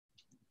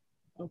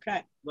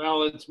Okay.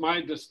 Well, it's my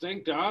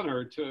distinct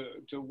honor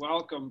to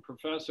welcome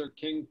Professor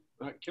Kim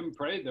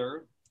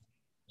Prather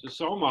to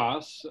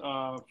SoMAS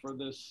for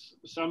this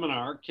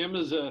seminar. Kim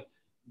is a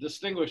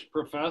distinguished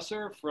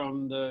professor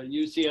from the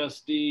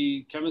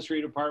UCSD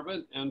chemistry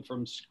department and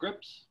from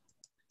Scripps.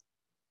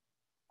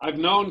 I've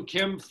known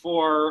Kim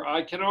for,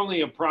 I can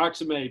only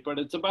approximate, but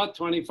it's about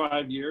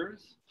 25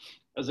 years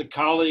as a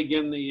colleague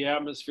in the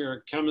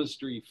atmospheric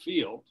chemistry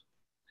field.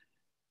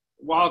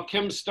 While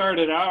Kim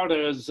started out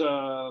as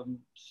a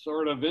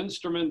sort of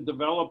instrument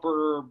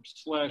developer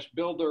slash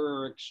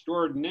builder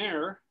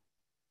extraordinaire,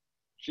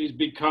 she's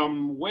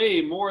become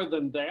way more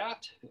than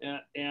that,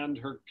 and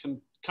her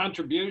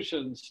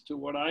contributions to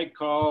what I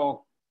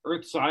call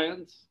Earth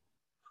science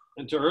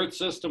and to Earth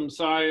system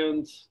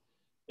science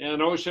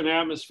and ocean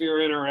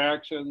atmosphere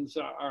interactions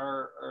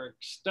are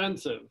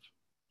extensive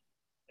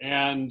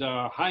and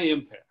high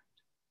impact.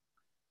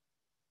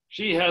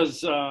 She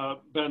has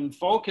been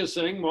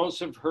focusing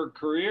most of her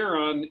career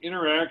on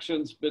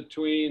interactions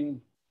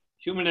between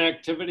human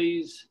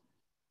activities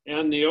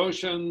and the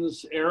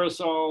oceans,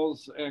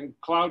 aerosols, and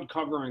cloud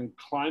covering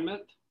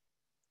climate,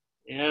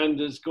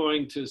 and is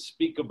going to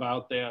speak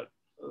about that,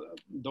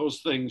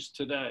 those things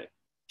today.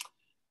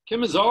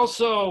 Kim is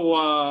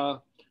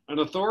also an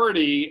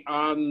authority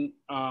on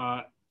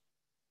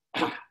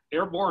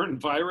airborne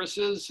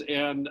viruses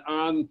and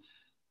on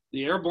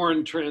the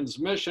airborne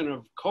transmission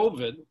of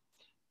COVID,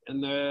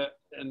 and the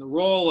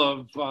role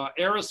of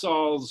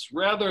aerosols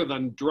rather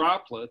than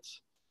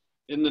droplets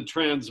in the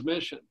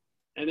transmission.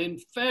 And in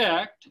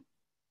fact,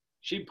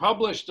 she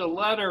published a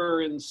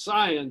letter in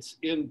Science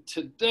in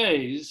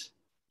today's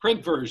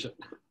print version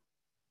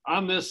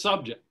on this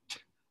subject.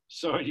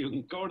 So you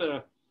can go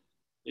to,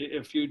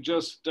 if you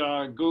just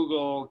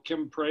Google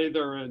Kim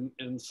Prather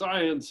in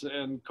Science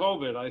and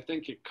COVID, I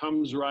think it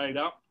comes right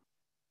up.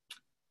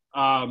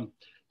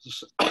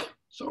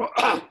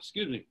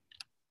 Excuse me.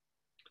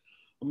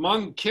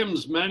 Among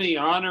Kim's many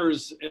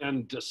honors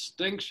and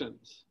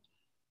distinctions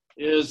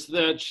is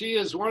that she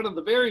is one of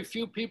the very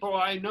few people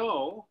I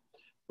know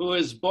who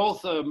is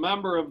both a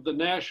member of the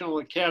National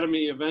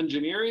Academy of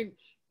Engineering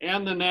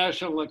and the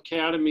National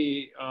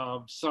Academy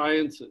of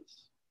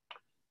Sciences.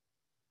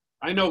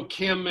 I know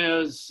Kim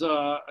as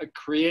a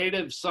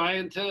creative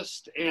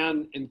scientist,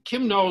 and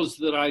Kim knows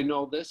that I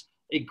know this,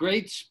 a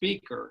great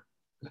speaker.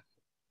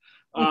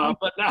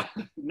 But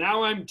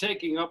now I'm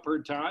taking up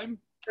her time.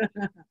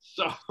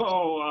 So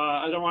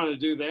I don't want to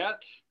do that.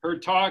 Her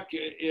talk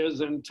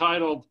is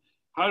entitled,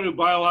 How Do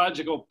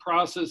Biological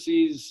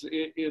Processes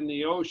in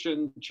the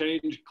Ocean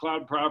Change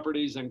Cloud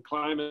Properties and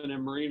Climate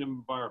and Marine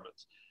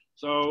Environments?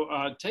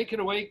 So take it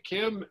away,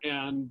 Kim,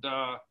 and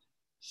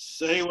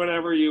say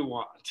whatever you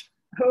want.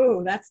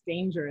 Oh, that's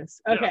dangerous.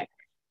 Okay.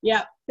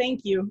 Yeah,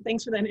 thank you.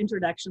 Thanks for that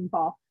introduction,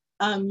 Paul.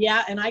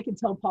 Yeah, and I could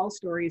tell Paul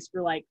stories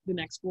for like the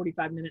next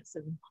 45 minutes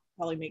and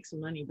probably make some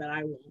money, but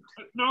I won't.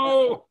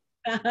 No.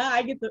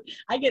 I get to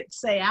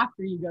say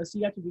after you go, so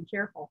you have to be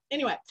careful.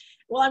 Anyway,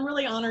 well, I'm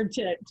really honored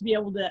to be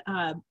able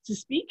to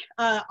speak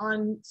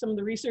on some of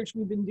the research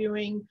we've been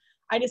doing.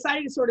 I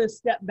decided to sort of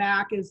step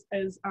back, as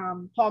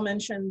Paul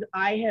mentioned.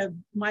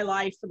 My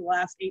life for the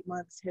last 8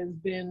 months has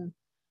been,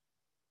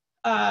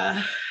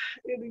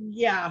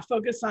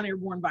 focused on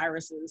airborne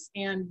viruses.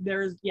 And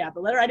there's, the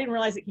letter, I didn't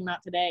realize it came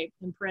out today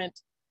in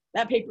print.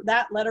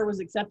 That letter was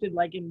accepted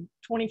like in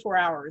 24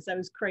 hours. That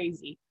was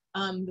crazy.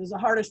 It was the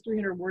hardest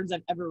 300 words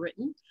I've ever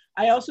written.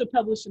 I also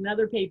published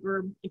another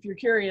paper, if you're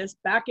curious,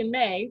 back in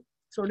May,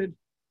 sort of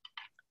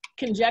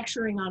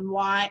conjecturing on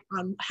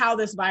how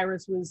this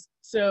virus was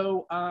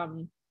so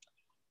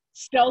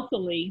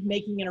stealthily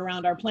making it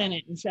around our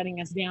planet and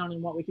shutting us down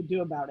and what we could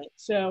do about it.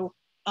 So,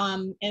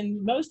 and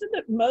most of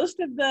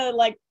the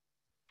like,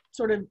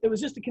 sort of, it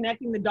was just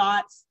connecting the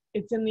dots.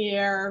 It's in the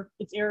air,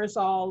 it's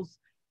aerosols.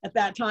 At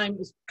that time, it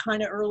was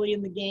kind of early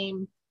in the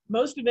game.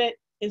 Most of it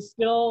is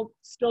still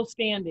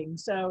standing.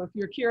 So if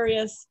you're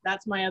curious,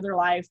 that's my other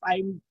life.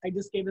 I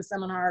just gave a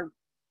seminar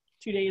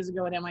 2 days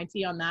ago at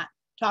MIT on that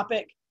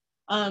topic.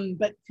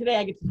 But today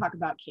I get to talk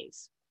about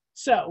CASE.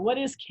 So what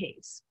is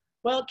CASE?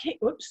 Well,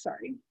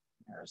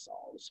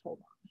 aerosols, hold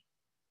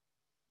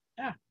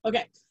on.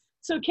 Okay.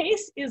 So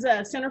CASE is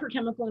a Center for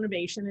Chemical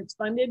Innovation. It's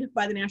funded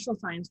by the National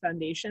Science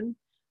Foundation.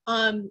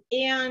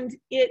 And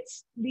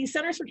it's these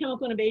Centers for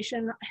Chemical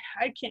Innovation.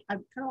 I've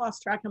kind of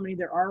lost track how many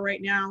there are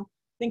right now.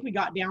 I think we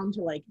got down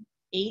to like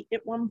 8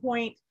 at one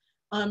point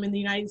in the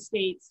United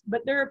States,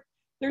 but they're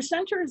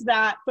centers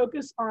that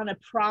focus on a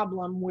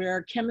problem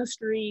where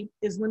chemistry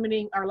is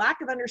limiting, our lack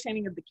of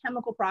understanding of the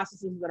chemical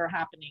processes that are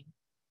happening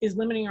is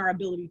limiting our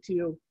ability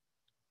to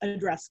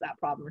address that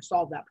problem or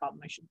solve that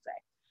problem, I should say.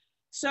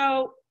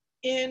 So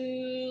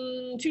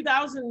in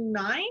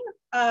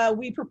 2009,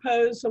 we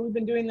proposed, so we've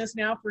been doing this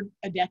now for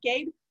a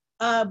decade,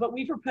 but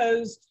we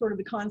proposed sort of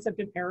the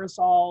concept of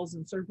aerosols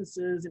and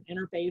surfaces and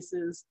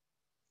interfaces.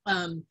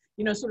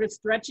 Sort of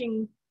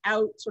stretching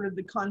out sort of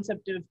the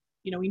concept of,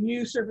 we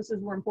knew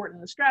surfaces were important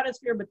in the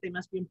stratosphere, but they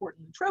must be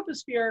important in the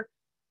troposphere.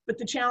 But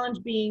the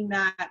challenge being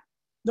that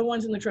the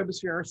ones in the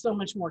troposphere are so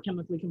much more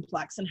chemically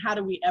complex, and how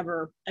do we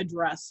ever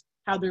address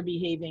how they're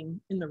behaving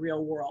in the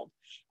real world?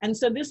 And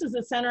so this is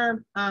a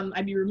center,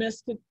 I'd be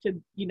remiss to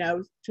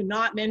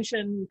not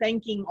mention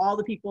thanking all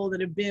the people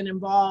that have been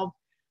involved.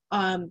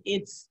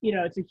 It's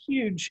a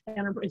huge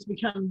enterprise. It's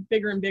become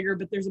bigger and bigger,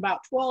 but there's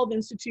about 12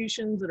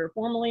 institutions that are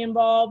formally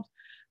involved.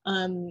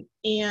 And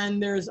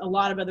there's a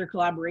lot of other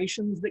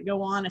collaborations that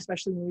go on,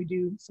 especially when we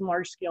do some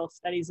large scale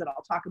studies that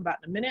I'll talk about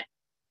in a minute.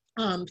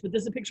 But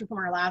this is a picture from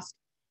our last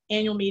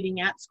annual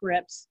meeting at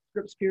Scripps.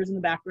 Scripps peers in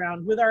the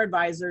background with our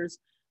advisors.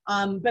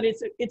 But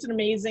it's an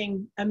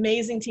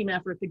amazing team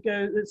effort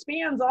that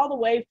spans all the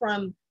way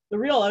from the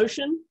real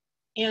ocean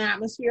and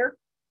atmosphere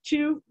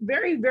to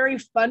very, very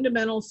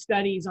fundamental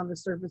studies on the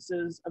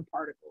surfaces of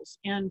particles.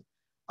 And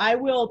I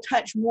will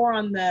touch more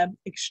on the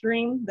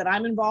extreme that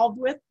I'm involved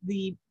with,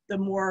 the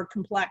more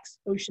complex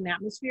ocean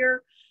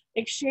atmosphere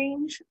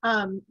exchange.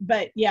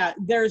 But yeah,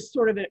 there's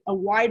sort of a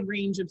wide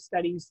range of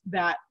studies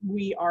that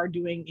we are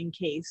doing in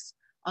CASE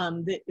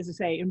that, as I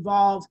say,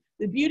 involve.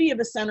 The beauty of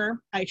the center,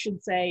 I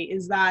should say,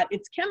 is that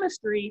it's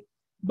chemistry,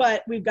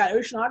 but we've got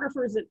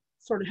oceanographers that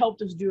sort of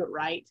helped us do it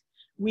right.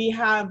 We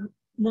have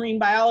marine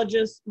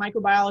biologists,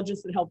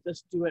 microbiologists that helped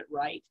us do it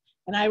right.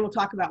 And I will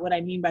talk about what I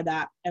mean by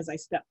that as I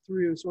step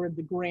through sort of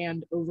the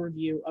grand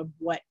overview of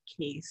what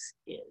CASE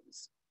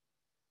is.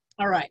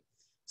 All right,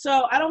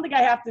 so I don't think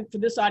I have to, for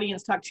this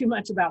audience, talk too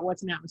much about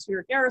what's an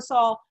atmospheric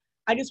aerosol.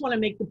 I just want to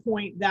make the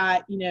point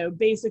that,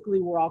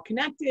 basically we're all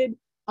connected.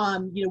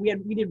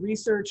 We did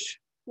research,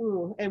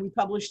 and we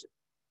published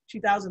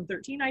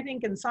 2013, I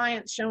think, in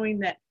Science, showing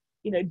that,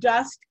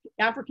 dust,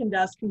 African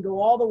dust, can go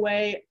all the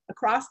way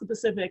across the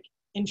Pacific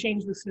and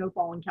change the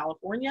snowfall in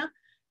California.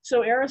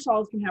 So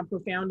aerosols can have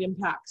profound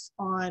impacts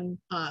on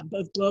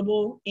both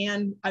global,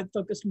 and I've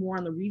focused more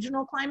on the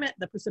regional climate,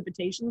 the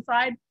precipitation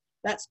side.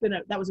 That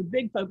was a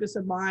big focus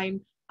of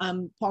mine.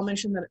 Paul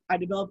mentioned that I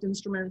developed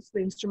instruments.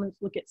 The instruments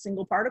look at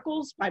single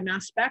particles by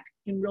mass spec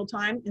in real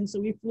time. And so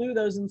we flew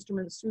those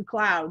instruments through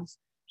clouds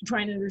to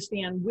try and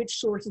understand which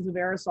sources of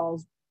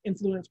aerosols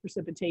influence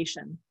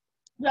precipitation.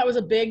 That was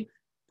a big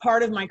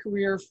part of my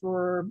career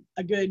for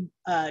a good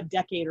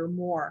decade or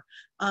more.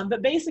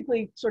 But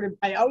basically,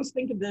 I always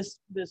think of this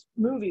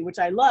movie, which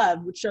I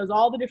love, which shows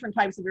all the different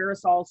types of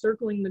aerosols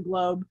circling the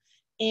globe.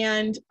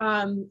 And,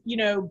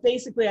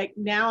 basically,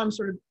 now I'm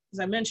sort of, as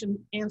I mentioned,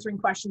 answering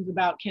questions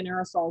about, can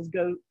aerosols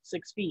go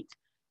 6 feet?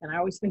 And I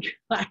always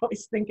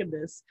think of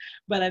this,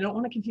 but I don't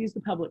want to confuse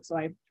the public, so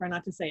I try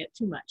not to say it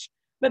too much.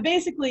 But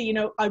basically,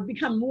 I've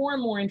become more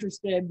and more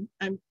interested.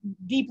 I'm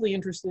deeply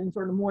interested in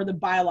sort of more the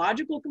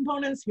biological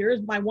components.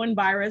 Here's my one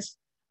virus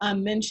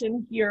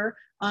mentioned here.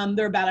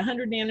 They're about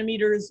 100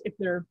 nanometers if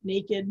they're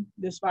naked.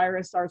 This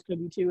virus,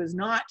 SARS-CoV-2, is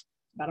not,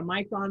 about a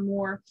micron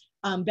more.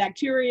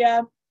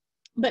 Bacteria,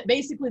 but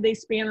basically they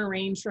span a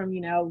range from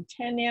 10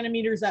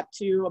 nanometers up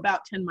to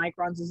about 10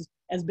 microns is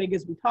as big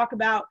as we talk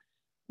about.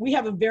 We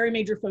have a very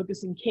major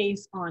focus in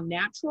CASE on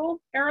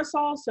natural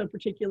aerosols, so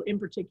in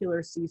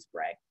particular sea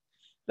spray.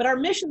 But our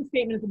mission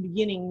statement at the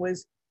beginning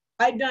was,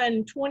 I'd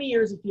done 20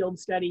 years of field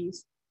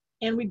studies,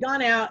 and we'd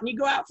gone out, and you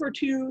go out for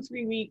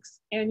 2-3 weeks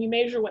and you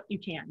measure what you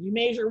can. You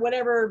measure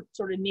whatever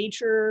sort of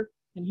nature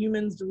and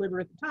humans deliver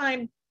at the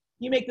time.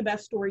 You make the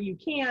best story you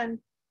can.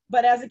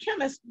 But as a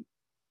chemist,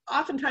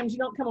 oftentimes you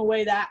don't come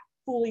away that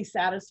fully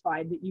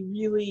satisfied that you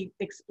really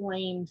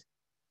explained,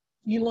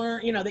 you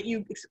learned, that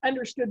you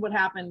understood what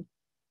happened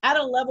at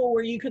a level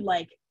where you could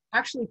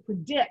actually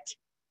predict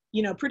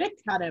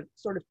how to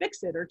sort of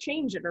fix it or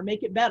change it or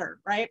make it better,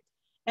 right?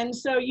 And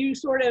so you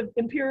sort of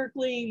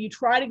empirically, you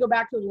try to go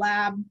back to the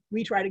lab.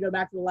 We try to go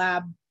back to the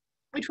lab.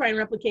 We try and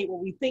replicate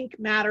what we think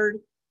mattered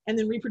and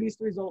then reproduce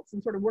the results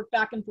and sort of work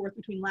back and forth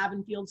between lab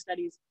and field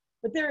studies.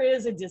 But there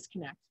is a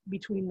disconnect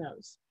between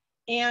those.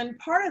 And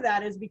part of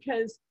that is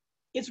because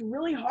it's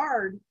really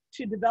hard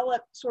to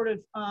develop sort of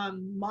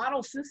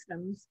model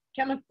systems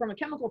from a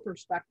chemical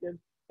perspective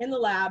in the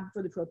lab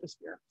for the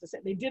troposphere.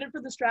 They did it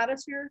for the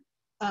stratosphere.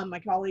 My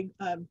colleague,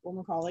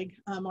 former colleague,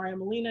 Mario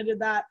Molina did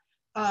that.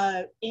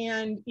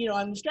 And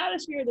on the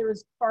stratosphere, there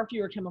was far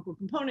fewer chemical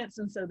components,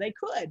 and so they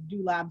could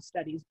do lab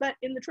studies. But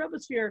in the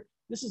troposphere,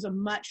 this is a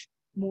much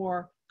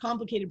more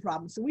complicated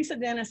problem. So we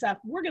said to NSF,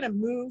 we're going to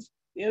move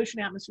the ocean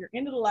atmosphere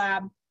into the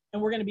lab,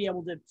 and we're going to be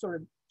able to sort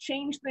of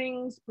change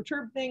things,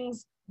 perturb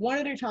things one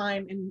at a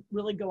time, and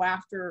really go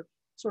after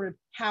sort of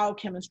how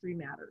chemistry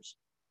matters.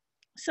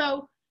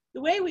 So the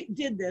way we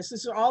did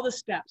this are all the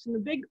steps. And the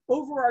big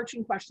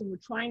overarching question we're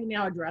trying to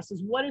now address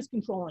is, what is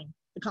controlling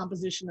the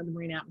composition of the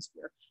marine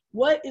atmosphere?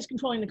 What is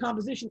controlling the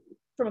composition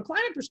from a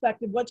climate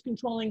perspective? What's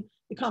controlling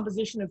the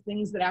composition of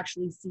things that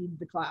actually seed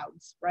the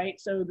clouds, right?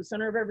 So the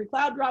center of every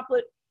cloud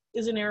droplet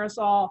is an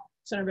aerosol,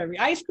 center of every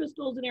ice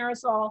crystal is an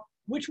aerosol.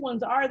 Which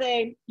ones are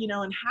they,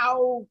 and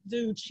how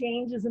do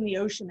changes in the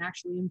ocean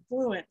actually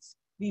influence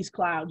these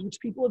clouds, which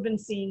people have been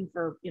seeing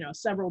for,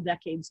 several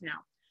decades now.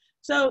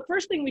 So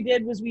first thing we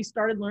did was we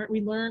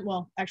learned,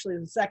 well, actually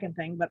the second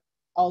thing, but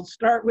I'll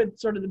start with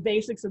sort of the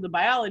basics of the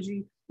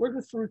biology. Worked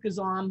with Farouk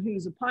Azam,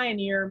 who's a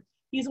pioneer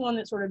He's the one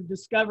that sort of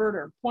discovered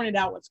or pointed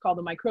out what's called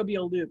the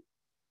microbial loop.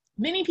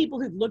 Many people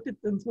who've looked at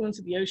the influence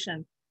of the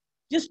ocean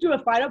just do a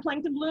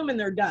phytoplankton bloom and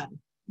they're done.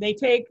 They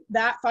take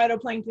that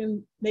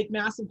phytoplankton, make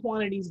massive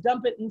quantities,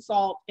 dump it in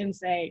salt, and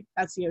say,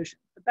 that's the ocean.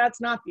 But that's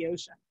not the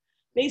ocean.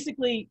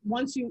 Basically,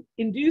 once you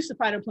induce a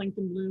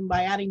phytoplankton bloom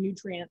by adding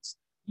nutrients,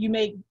 you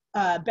make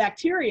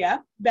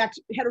bacteria,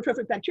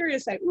 heterotrophic bacteria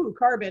say, ooh,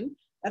 carbon,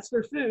 that's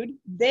their food.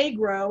 They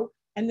grow,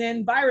 and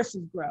then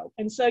viruses grow.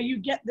 And so you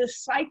get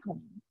this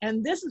cycling.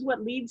 And this is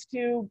what leads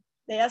to,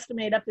 they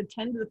estimate, up to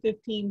 10 to the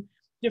 15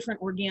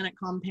 different organic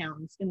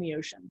compounds in the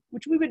ocean,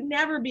 which we would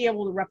never be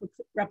able to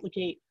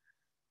replicate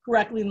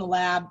correctly in the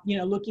lab, you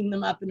know, looking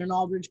them up in an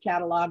Aldrich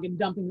catalog and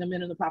dumping them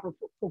in the proper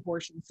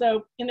proportion.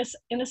 So in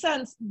a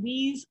sense,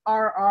 these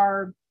are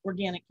our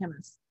organic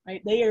chemists,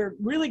 right? They are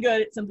really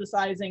good at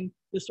synthesizing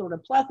this sort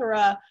of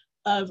plethora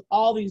of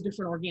all these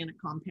different organic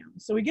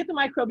compounds. So we get the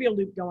microbial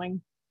loop going.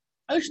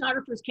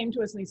 Oceanographers came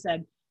to us and they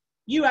said,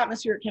 you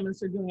atmospheric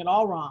chemists are doing it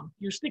all wrong.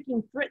 You're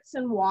sticking frits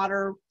in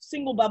water,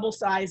 single bubble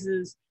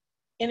sizes.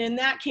 And in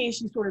that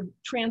case, you sort of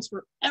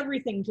transfer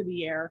everything to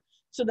the air.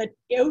 So that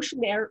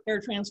ocean air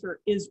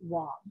transfer is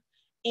wrong.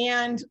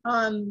 And,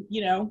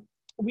 you know,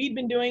 we've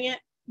been doing it,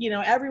 you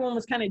know, everyone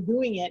was kind of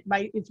doing it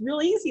it's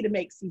real easy to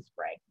make sea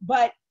spray.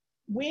 But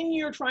when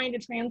you're trying to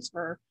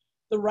transfer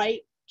the right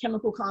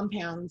chemical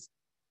compounds,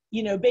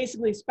 you know,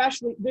 basically,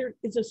 especially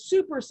it's a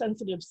super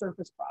sensitive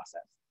surface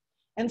process.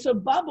 And so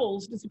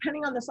bubbles, just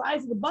depending on the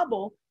size of the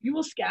bubble, you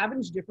will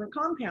scavenge different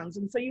compounds.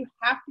 And so you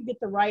have to get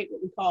the right,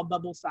 what we call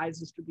bubble size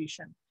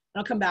distribution. And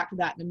I'll come back to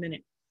that in a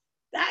minute.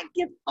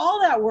 All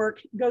that work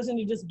goes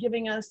into just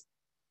giving us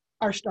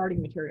our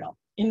starting material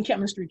in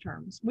chemistry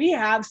terms. We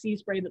have sea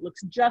spray that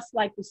looks just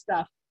like the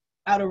stuff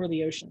out over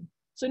the ocean.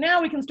 So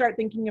now we can start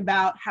thinking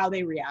about how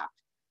they react.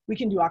 We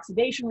can do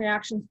oxidation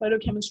reactions,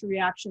 photochemistry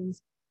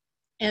reactions.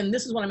 And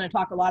this is what I'm going to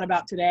talk a lot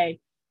about today,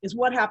 is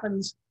what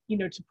happens, you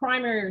know, to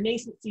primary or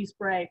nascent sea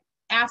spray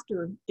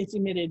after it's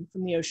emitted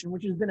from the ocean,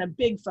 which has been a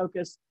big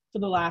focus for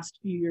the last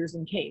few years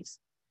in CASE.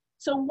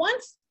 So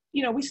once,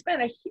 you know, we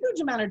spent a huge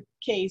amount of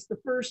CASE the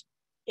first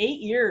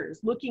 8 years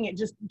looking at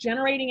just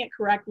generating it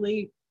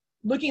correctly,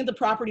 looking at the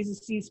properties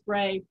of sea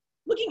spray,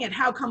 looking at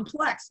how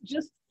complex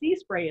just sea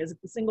spray is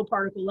at the single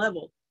particle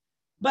level.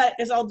 But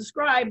as I'll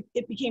describe,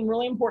 it became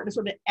really important to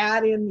sort of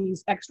add in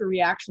these extra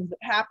reactions that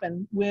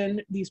happen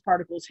when these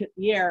particles hit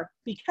the air,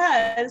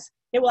 because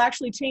it will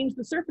actually change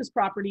the surface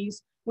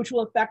properties, which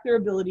will affect their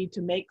ability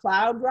to make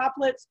cloud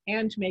droplets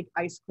and to make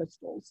ice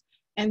crystals.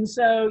 And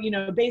so, you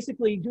know,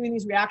 basically doing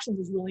these reactions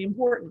is really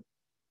important.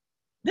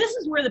 This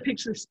is where the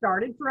picture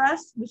started for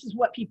us. This is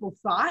what people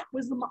thought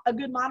was a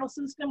good model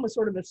system, was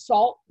sort of a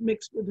salt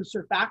mixed with a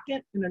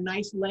surfactant and a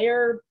nice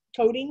layer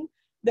coating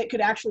that could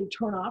actually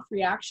turn off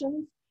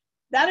reactions.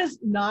 That is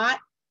not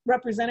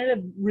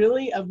representative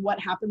really of what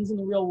happens in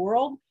the real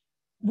world.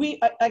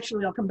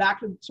 I'll come back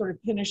to sort of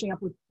finishing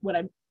up with what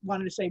I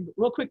wanted to say, but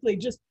real quickly,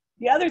 just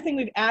the other thing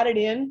we've added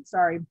in,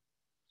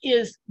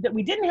 is that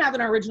we didn't have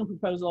in our original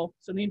proposal,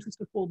 so in the interest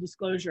of full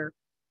disclosure,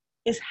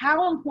 is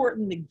how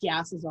important the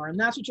gases are. And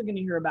that's what you're going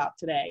to hear about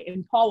today.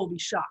 And Paul will be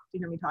shocked to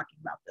hear me talking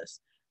about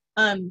this.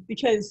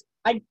 Because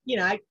I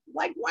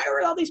like, why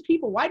are all these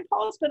people, why did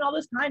Paul spend all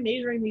this time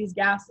measuring these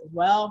gases?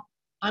 Well,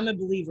 I'm a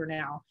believer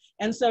now.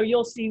 And so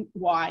you'll see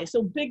why.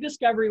 So big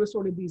discovery was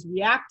sort of these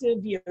reactive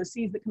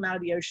VOCs that come out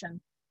of the ocean.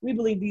 We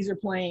believe these are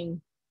playing,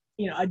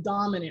 you know, a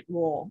dominant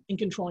role in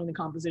controlling the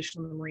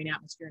composition of the marine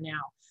atmosphere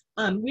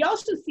now. We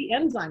also see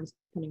enzymes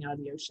coming out of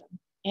the ocean.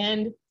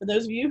 And for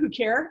those of you who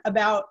care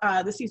about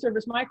the sea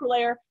surface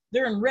microlayer,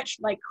 they're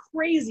enriched like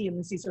crazy in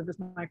the sea surface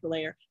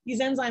microlayer. These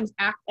enzymes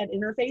act at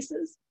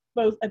interfaces,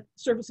 both at the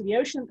surface of the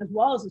ocean as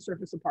well as the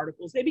surface of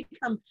particles. They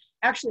become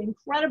actually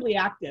incredibly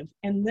active,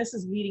 and this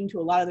is leading to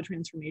a lot of the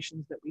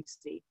transformations that we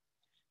see.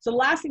 So the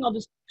last thing I'll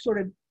just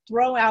sort of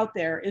throw out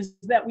there is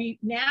that we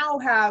now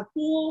have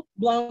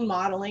full-blown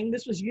modeling.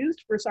 This was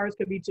used for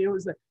SARS-CoV-2. It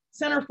was the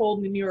centerfold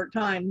in the New York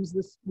Times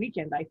this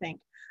weekend, I think.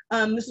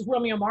 This is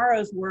Romeo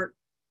Morrow's work.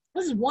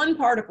 This is one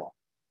particle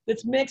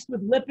that's mixed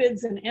with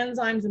lipids and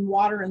enzymes and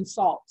water and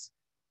salts.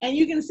 And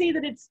you can see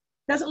that it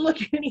doesn't look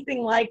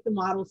anything like the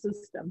model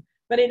system,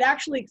 but it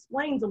actually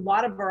explains a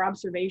lot of our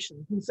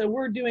observations. And so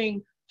we're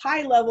doing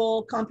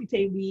high-level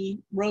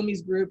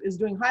Romy's group is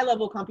doing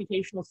high-level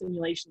computational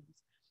simulations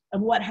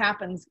of what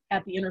happens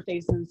at the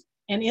interfaces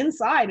and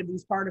inside of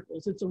these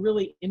particles. It's a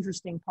really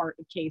interesting part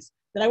of CASE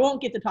that I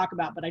won't get to talk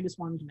about, but I just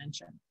wanted to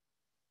mention.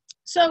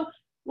 So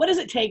what does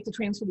it take to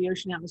transfer the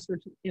ocean atmosphere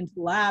into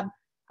the lab?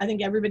 I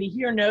think everybody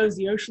here knows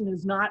the ocean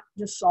is not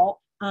just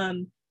salt.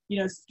 You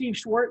know, Steve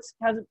Schwartz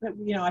has,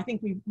 you know, I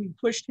think we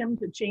pushed him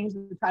to change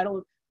the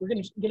title. We're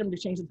going to get him to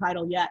change the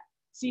title yet.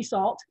 Sea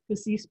salt to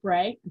sea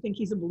spray. I think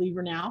he's a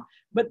believer now,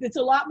 but it's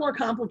a lot more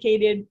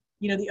complicated.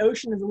 You know, the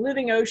ocean is a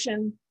living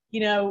ocean.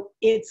 You know,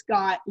 it's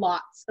got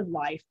lots of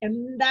life,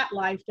 and that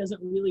life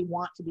doesn't really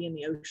want to be in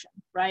the ocean,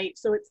 right?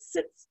 So it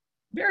sits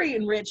very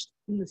enriched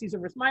in the sea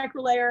surface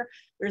microlayer.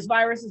 There's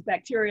viruses,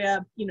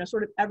 bacteria, you know,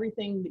 sort of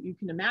everything that you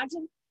can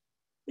imagine.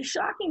 The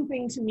shocking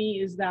thing to me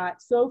is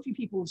that so few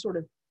people have sort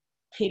of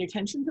paid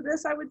attention to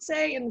this, I would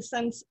say, in the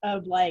sense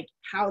of like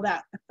how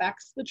that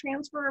affects the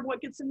transfer of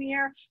what gets in the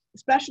air,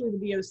 especially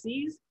the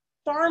VOCs.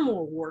 Far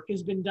more work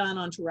has been done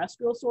on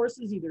terrestrial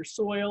sources, either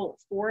soil or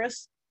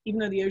forests, even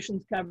though the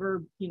oceans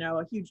cover, you know,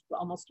 a huge,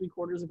 almost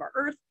 3/4 of our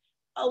Earth.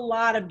 A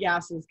lot of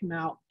gases come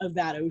out of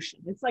that ocean.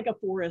 It's like a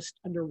forest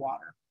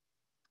underwater.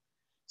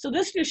 So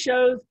this just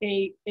shows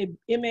a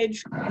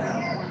image.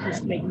 I want this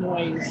to make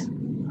noise.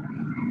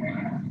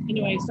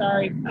 Anyway,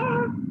 sorry.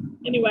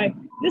 Anyway,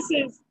 this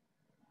is,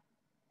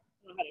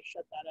 I don't know how to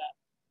shut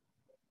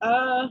that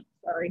up.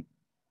 Sorry.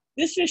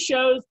 This just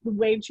shows the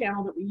wave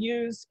channel that we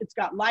use. It's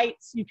got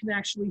lights. You can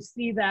actually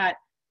see that,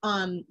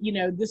 you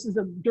know, this is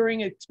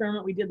during an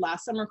experiment we did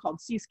last summer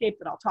called Seascape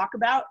that I'll talk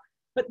about.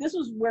 But this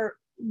was where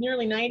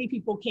nearly 90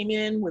 people came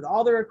in with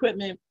all their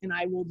equipment, and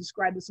I will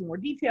describe this in more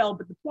detail.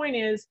 But the point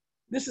is,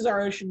 this is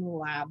our ocean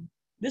lab.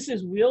 This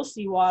is real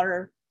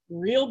seawater,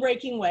 real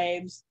breaking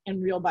waves,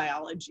 and real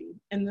biology.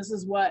 And this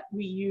is what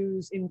we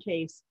use in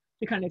CASE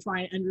to kind of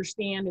try and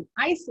understand and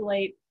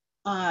isolate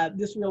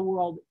this real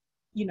world,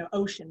 you know,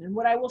 ocean. And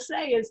what I will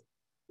say is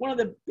one of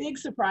the big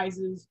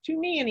surprises, to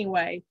me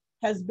anyway,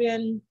 has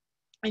been,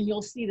 and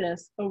you'll see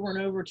this over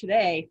and over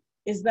today,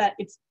 is that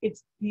it's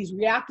these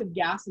reactive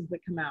gases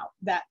that come out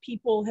that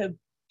people have,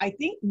 I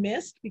think,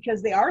 missed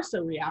because they are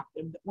so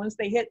reactive that once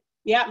they hit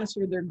the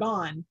atmosphere, they're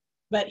gone.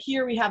 But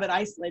here we have it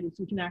isolated,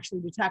 so we can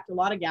actually detect a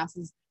lot of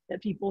gases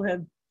that people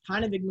have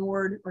kind of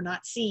ignored or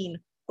not seen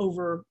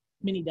over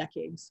many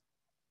decades.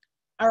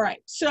 All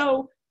right,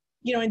 so,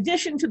 you know, in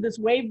addition to this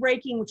wave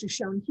breaking, which is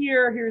shown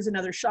here, here's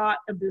another shot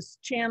of this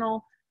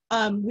channel.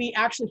 We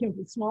actually came up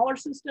with smaller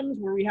systems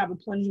where we have a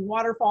plunging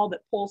waterfall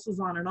that pulses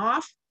on and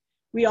off.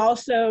 We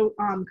also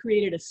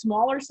created a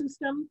smaller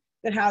system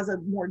that has a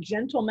more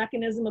gentle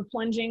mechanism of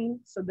plunging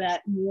so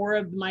that more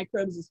of the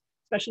microbes,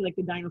 especially like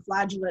the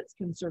dinoflagellates,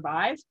 can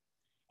survive.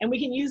 And we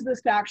can use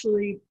this to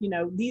actually, you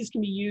know, these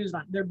can be used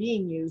on, they're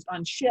being used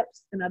on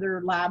ships and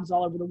other labs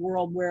all over the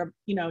world where,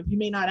 you know, you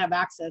may not have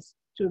access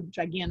to a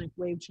gigantic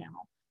wave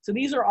channel. So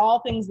these are all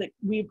things that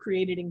we've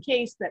created in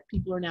CASE that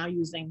people are now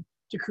using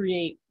to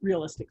create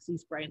realistic sea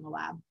spray in the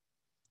lab.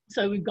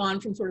 So we've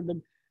gone from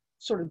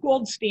sort of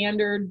gold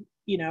standard,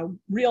 you know,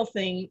 real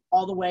thing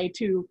all the way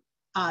to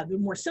the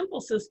more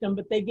simple system,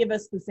 but they give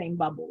us the same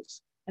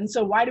bubbles. And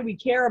so why do we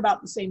care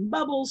about the same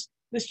bubbles?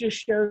 This just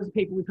shows a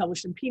paper we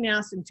published in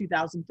PNAS in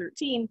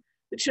 2013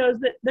 that shows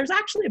that there's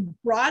actually a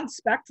broad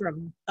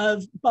spectrum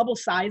of bubble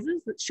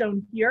sizes that's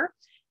shown here.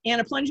 And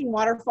a plunging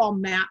waterfall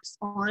maps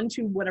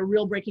onto what a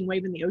real breaking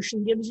wave in the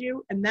ocean gives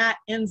you. And that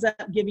ends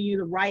up giving you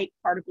the right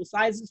particle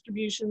size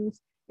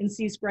distributions in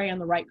sea spray and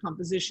the right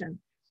composition.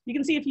 You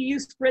can see if you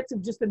use spritz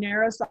of just a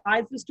narrow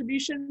size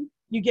distribution,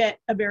 you get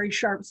a very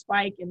sharp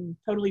spike and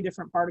totally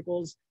different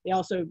particles. They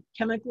also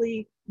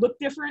chemically look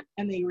different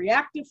and they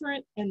react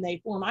different and they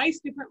form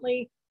ice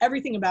differently.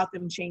 Everything about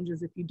them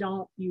changes if you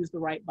don't use the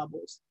right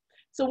bubbles.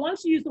 So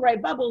once you use the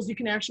right bubbles, you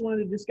can actually, one of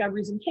the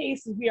discoveries in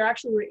CASE is we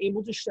were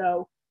able to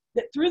show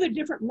that through the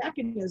different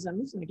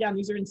mechanisms, and again,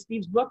 these are in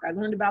Steve's book, I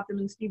learned about them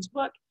in Steve's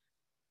book,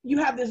 you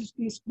have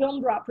these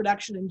film drop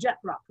production and jet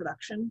drop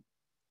production.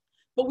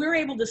 But we're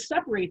able to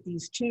separate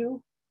these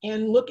two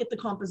and look at the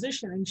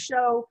composition and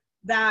show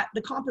that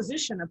the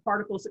composition of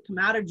particles that come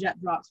out of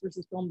jet drops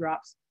versus film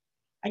drops,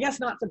 I guess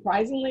not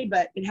surprisingly,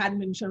 but it hadn't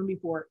been shown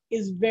before,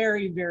 is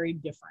very, very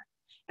different.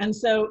 And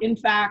so in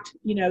fact,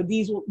 you know,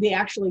 they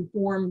actually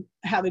form,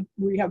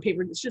 we have a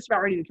paper that's just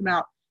about ready to come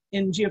out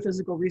in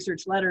Geophysical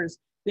Research Letters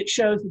that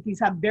shows that these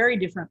have very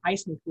different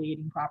ice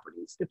nucleating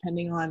properties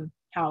depending on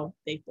how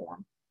they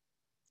form.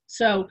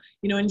 So,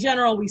 you know, in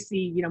general, we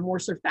see, you know, more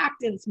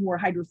surfactants, more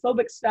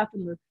hydrophobic stuff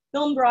in the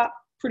film drop,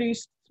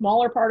 produce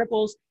smaller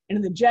particles, and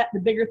in the jet, the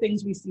bigger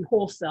things, we see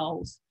whole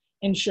cells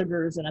and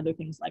sugars and other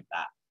things like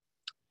that.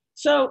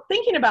 So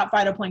thinking about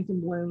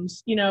phytoplankton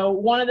blooms, you know,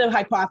 one of the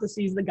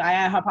hypotheses, the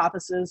Gaia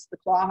hypothesis, the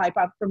claw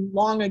hypothesis from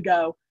long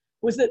ago,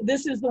 was that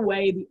this is the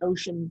way the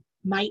ocean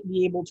might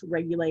be able to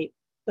regulate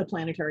the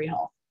planetary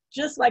health.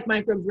 Just like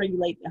microbes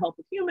regulate the health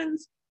of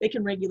humans, they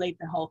can regulate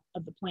the health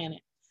of the planet.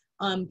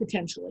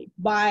 Potentially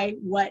by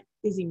what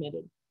is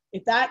emitted.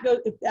 If that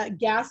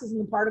gases and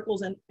the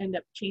particles end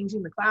up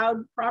changing the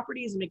cloud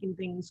properties and making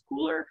things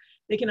cooler,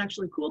 they can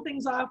actually cool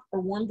things off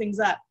or warm things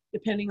up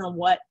depending on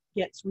what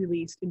gets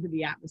released into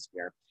the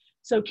atmosphere.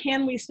 So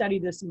can we study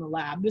this in the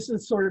lab? This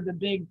is sort of the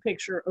big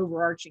picture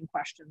overarching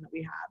question that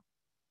we have.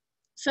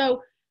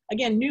 So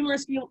again,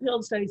 numerous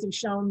field studies have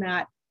shown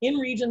that in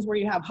regions where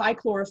you have high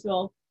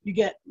chlorophyll, you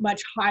get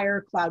much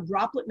higher cloud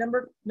droplet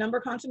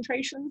number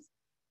concentrations.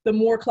 The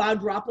more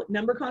cloud droplet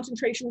number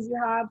concentrations you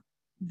have,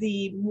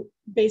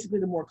 basically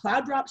the more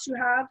cloud drops you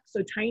have.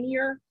 So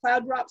tinier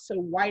cloud drops, so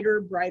wider,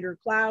 brighter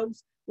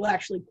clouds will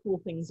actually cool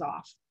things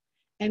off.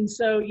 And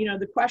so, you know,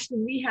 the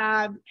question we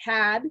have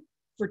had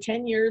for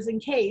 10 years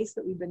in CASE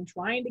that we've been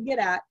trying to get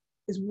at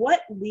is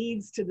what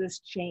leads to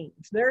this change?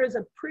 There is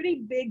a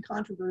pretty big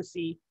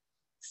controversy,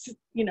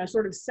 you know,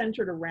 sort of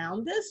centered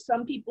around this.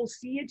 Some people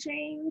see a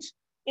change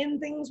in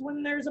things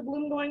when there's a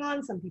bloom going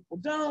on, some people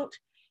don't.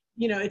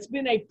 you know, it's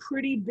been a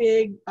pretty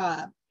big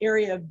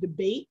area of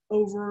debate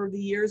over the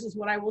years is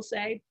what I will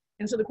say.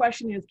 And so the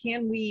question is,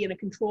 can we in a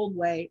controlled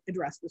way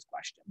address this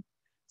question?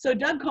 So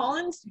Doug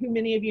Collins, who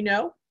many of you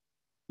know,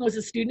 was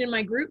a student in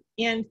my group,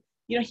 and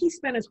you know, he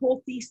spent his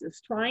whole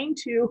thesis trying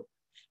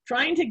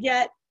to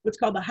get what's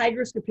called the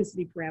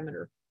hygroscopicity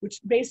parameter, which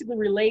basically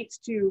relates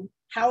to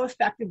how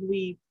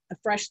effectively a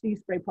fresh sea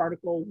spray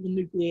particle will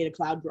nucleate a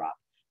cloud drop.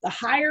 The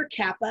higher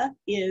kappa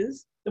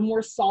is, the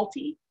more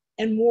salty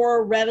and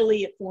more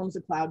readily it forms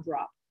a cloud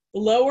drop. The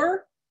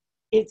lower,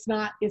 it's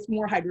not, it's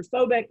more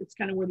hydrophobic. It's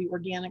kind of where the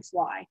organics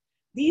lie.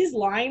 These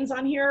lines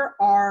on here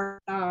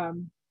are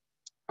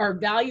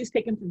values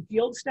taken from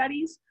field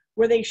studies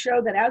where they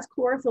show that as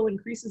chlorophyll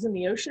increases in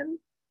the ocean,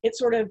 it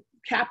sort of,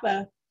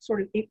 kappa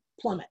sort of, it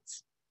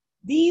plummets.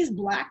 These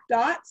black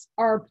dots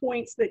are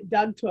points that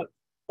Doug took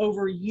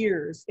over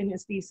years in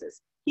his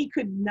thesis. He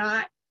could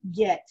not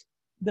get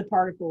the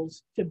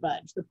particles to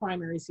budge, the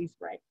primary sea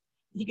spray.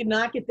 He could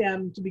not get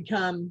them to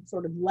become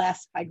sort of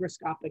less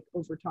hygroscopic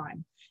over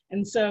time.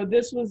 And so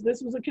this was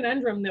a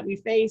conundrum that we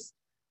faced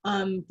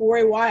for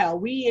a while.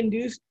 We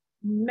induced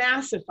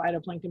massive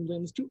phytoplankton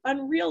blooms to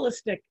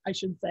unrealistic, I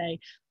should say,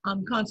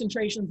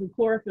 concentrations of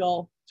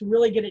chlorophyll to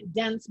really get it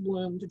dense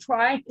bloom, to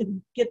try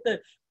and get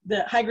the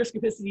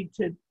hygroscopicity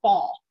to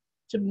fall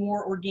to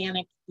more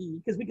organic E,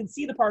 because we could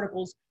see the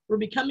particles were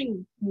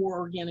becoming more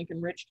organic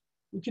enriched.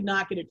 We could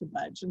not get it to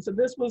budge. And so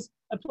this was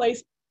a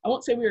place, I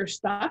won't say we were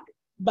stuck,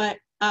 but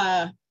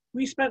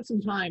we spent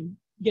some time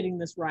getting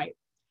this right.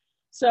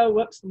 So,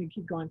 whoops, let me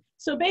keep going.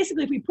 So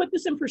basically, if we put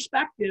this in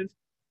perspective,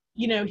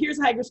 you know, here's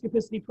a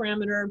hygroscopicity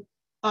parameter.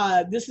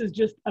 This is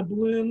just a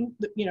bloom,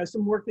 you know,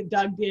 some work that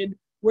Doug did,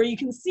 where you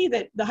can see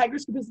that the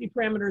hygroscopicity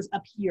parameter is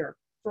up here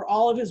for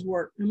all of his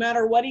work. No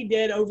matter what he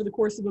did over the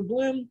course of a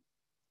bloom,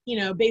 you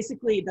know,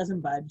 basically it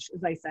doesn't budge,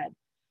 as I said.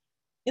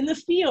 In the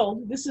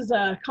field, this is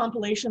a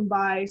compilation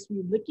by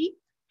Swedlicki,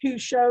 who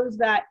shows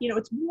that, you know,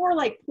 it's more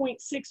like 0.6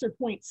 or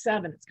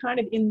 0.7. It's kind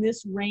of in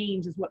this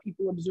range is what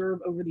people observe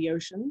over the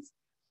oceans.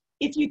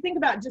 If you think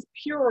about just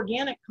pure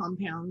organic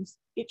compounds,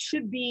 it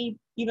should be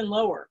even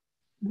lower.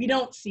 We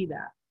don't see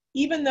that.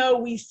 Even though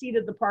we see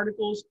that the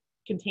particles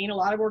contain a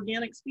lot of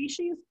organic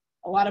species,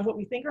 a lot of what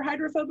we think are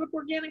hydrophobic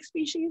organic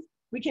species,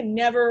 we can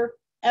never,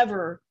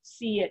 ever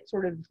see it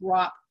sort of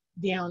drop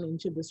down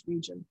into this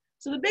region.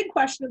 So the big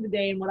question of the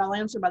day, and what I'll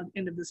answer by the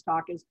end of this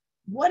talk, is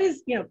what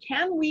is, you know,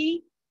 can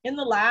we in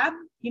the lab,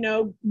 you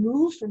know,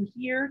 move from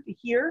here to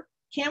here?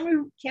 Can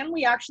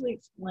we actually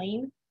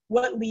explain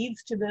what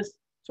leads to this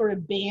sort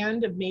of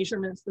band of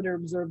measurements that are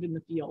observed in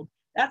the field?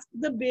 That's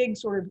the big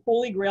sort of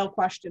holy grail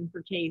question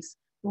for CASE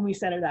when we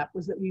set it up,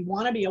 was that we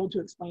want to be able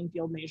to explain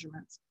field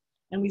measurements.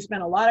 And we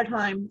spent a lot of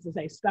time, as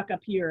I say, stuck up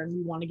here, and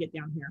we want to get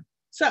down here.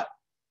 So,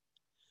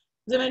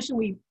 as I mentioned,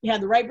 we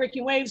had the right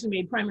breaking waves, we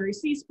made primary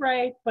sea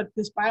spray, but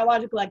this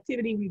biological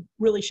activity, we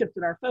really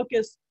shifted our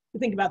focus to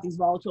think about these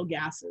volatile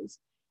gases.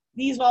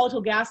 These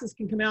volatile gases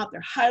can come out,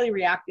 they're highly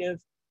reactive,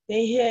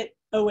 they hit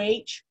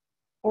OH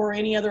or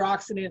any other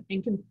oxidant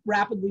and can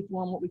rapidly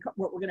form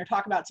what we're going to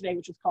talk about today,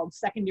 which is called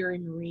secondary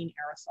marine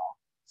aerosol.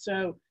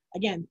 So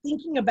again,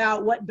 thinking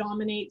about what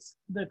dominates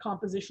the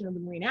composition of the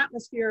marine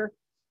atmosphere,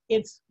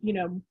 it's, you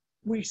know,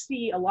 we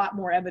see a lot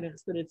more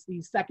evidence that it's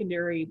these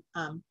secondary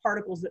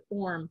particles that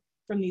form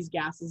from these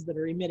gases that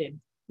are emitted.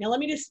 Now, let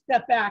me just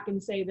step back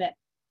and say that,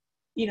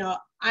 you know,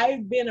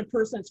 I've been a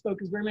person that's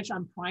focused very much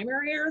on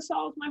primary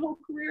aerosols my whole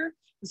career.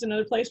 It's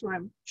another place where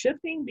I'm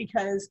shifting,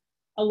 because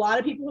a lot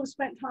of people have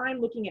spent time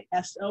looking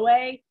at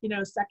SOA, you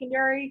know,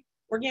 secondary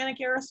organic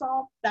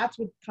aerosol. That's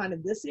what kind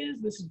of this is.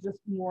 This is just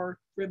more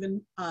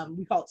driven,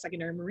 we call it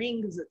secondary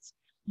marine because it's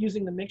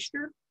using the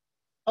mixture.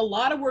 A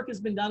lot of work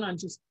has been done on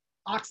just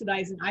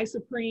oxidizing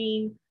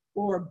isoprene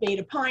or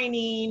beta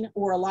pinene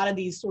or a lot of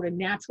these sort of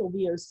natural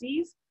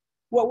VOCs.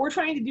 What we're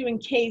trying to do in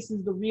CASE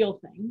is the real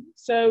thing.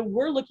 So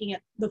we're looking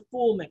at the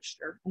full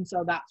mixture. And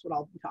so that's what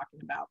I'll be talking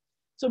about.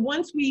 So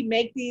once we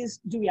make these,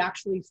 do we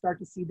actually start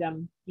to see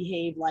them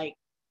behave like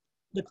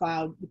the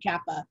cloud, the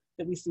kappa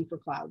that we see for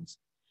clouds?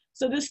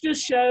 So this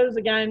just shows,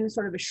 again,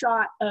 sort of a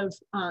shot of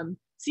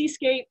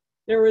seascape.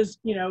 There was,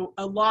 you know,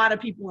 a lot of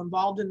people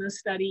involved in this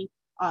study.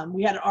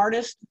 We had an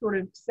artist sort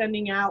of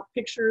sending out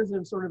pictures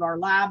of sort of our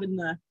lab in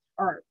the,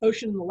 our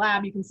ocean in the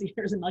lab. You can see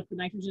here's in like the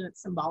nitrogen,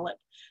 it's symbolic.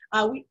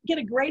 We get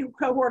a great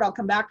cohort, I'll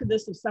come back to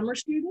this, of summer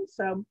students.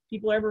 So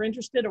people ever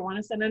interested or want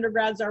to send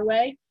undergrads our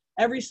way,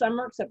 every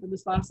summer, except for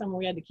this last summer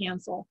we had to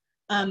cancel,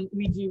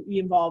 we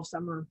involve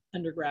summer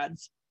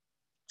undergrads.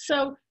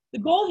 So the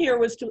goal here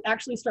was to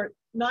actually start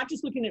not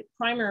just looking at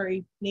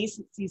primary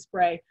nascent sea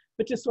spray,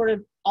 but to sort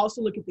of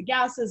also look at the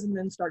gases and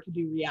then start to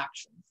do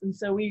reactions. And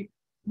so we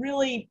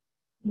really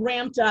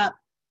ramped up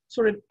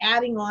sort of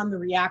adding on the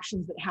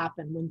reactions that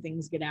happen when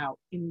things get out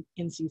in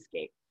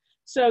seascape.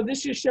 So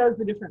this just shows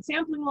the different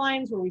sampling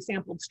lines where we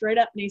sampled straight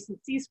up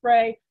nascent sea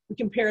spray. We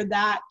compared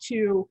that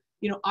to,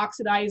 you know,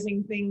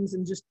 oxidizing things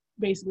and just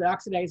basically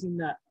oxidizing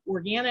the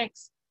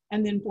organics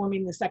and then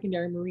forming the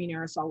secondary marine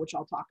aerosol, which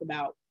I'll talk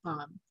about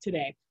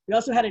today. We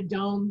also had a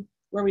dome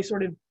where we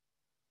sort of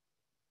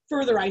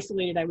further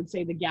isolated, I would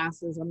say, the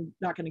gases. I'm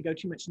not going to go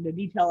too much into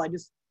detail.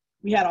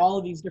 We had all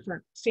of these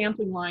different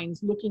sampling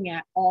lines looking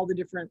at all the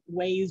different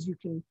ways you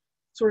can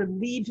sort of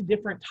lead to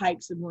different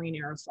types of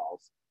marine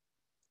aerosols.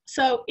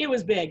 So it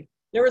was big.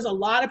 There was a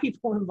lot of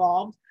people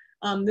involved.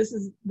 This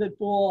is the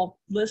full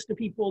list of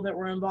people that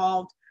were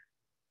involved.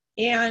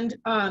 And,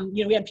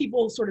 we had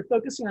people sort of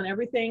focusing on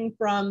everything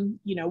from,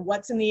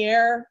 what's in the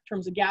air in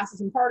terms of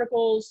gases and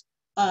particles,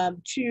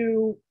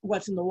 to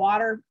what's in the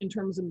water in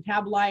terms of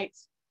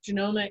metabolites,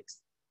 genomics,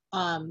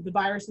 the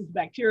viruses,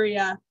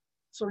 bacteria,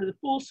 sort of the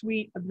full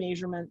suite of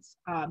measurements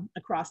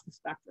across the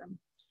spectrum.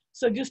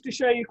 So just to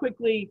show you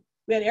quickly,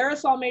 we had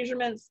aerosol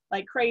measurements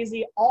like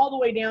crazy, all the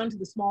way down to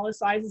the smallest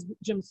sizes.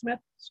 Jim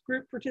Smith's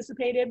group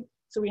participated.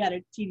 So we had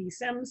a TD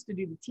Sims to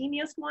do the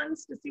teeniest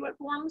ones to see what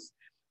forms.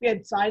 We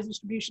had size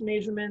distribution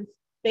measurements,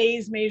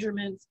 phase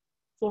measurements,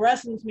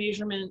 fluorescence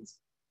measurements.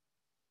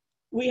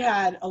 We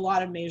had a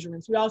lot of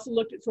measurements. We also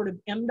looked at sort of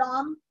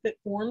MDOM that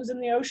forms in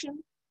the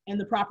ocean and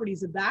the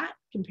properties of that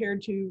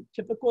compared to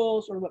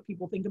typical sort of what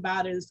people think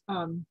about as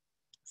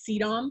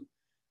CDOM.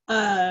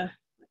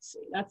 Let's see,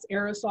 that's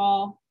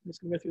aerosol. I'm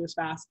just gonna go through this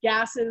fast.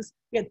 Gases,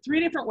 we had 3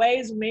 different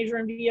ways of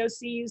measuring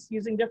VOCs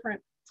using different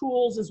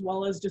tools as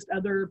well as just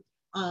other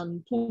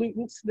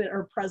pollutants that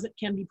are present,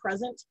 can be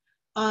present.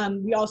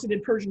 We also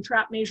did Persian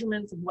trap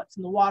measurements of what's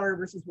in the water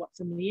versus what's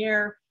in the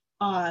air.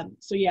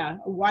 So yeah,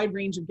 a wide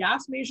range of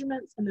gas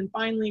measurements. And then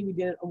finally, we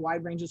did a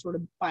wide range of sort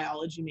of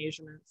biology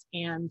measurements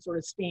and sort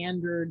of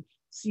standard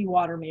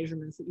seawater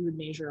measurements that you would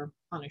measure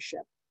on a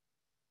ship.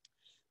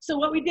 So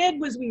what we did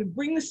was we would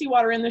bring the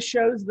seawater in. This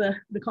shows the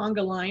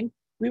conga line.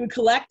 We would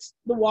collect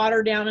the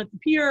water down at the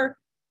pier.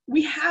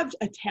 We have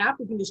a tap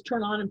we can just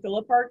turn on and fill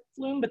up our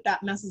flume, but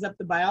that messes up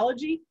the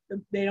biology.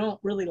 They don't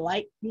really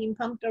like being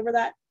pumped over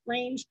that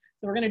range.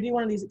 So we're going to do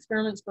one of these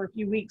experiments for a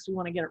few weeks. We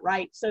want to get it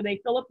right. So they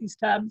fill up these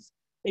tubs,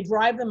 they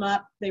drive them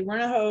up, they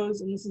run a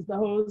hose, and this is the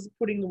hose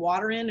putting the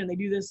water in, and they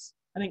do this,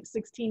 I think,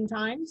 16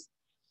 times.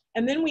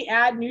 And then we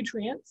add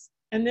nutrients,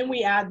 and then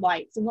we add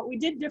lights. And what we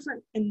did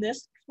different in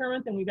this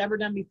experiment than we've ever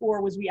done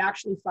before was we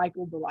actually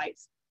cycled the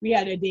lights. We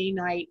had a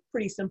day-night,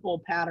 pretty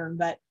simple pattern,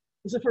 but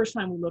it was the first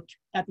time we looked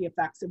at the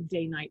effects of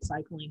day-night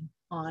cycling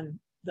on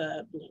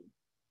the bloom.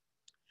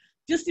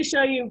 Just to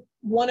show you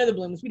one of the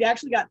blooms, we'd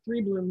actually got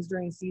 3 blooms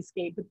during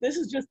Seascape, but this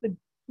is just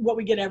what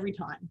we get every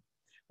time.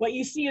 What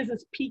you see is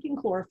this peak in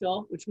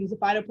chlorophyll, which means the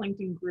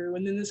phytoplankton grew.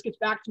 And then this gets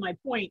back to my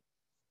point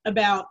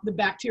about the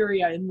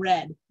bacteria in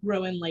red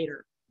grow in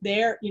later.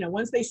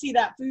 Once they see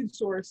that food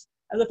source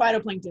of the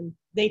phytoplankton,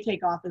 they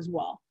take off as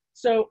well.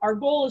 So our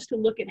goal is to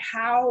look at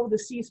how the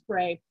sea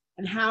spray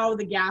and how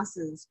the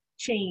gases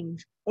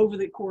change over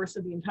the course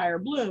of the entire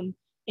bloom.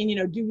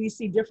 And, do we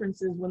see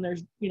differences when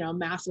there's,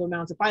 massive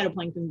amounts of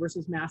phytoplankton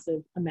versus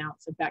massive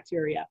amounts of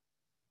bacteria?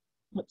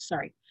 Oops,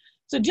 sorry.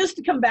 So just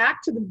to come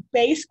back to the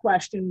base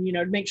question,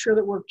 to make sure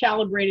that we're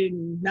calibrated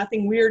and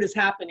nothing weird is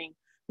happening,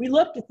 we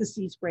looked at the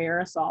sea spray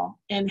aerosol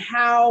and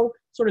how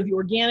sort of the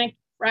organic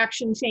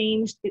fraction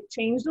changed. It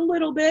changed a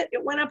little bit.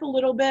 It went up a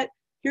little bit.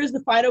 Here's the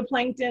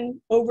phytoplankton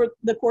over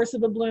the course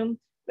of a bloom.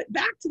 But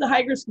back to the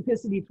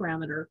hygroscopicity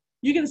parameter,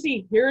 you can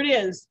see here it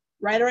is,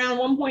 right around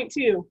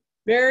 1.2,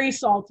 very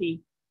salty.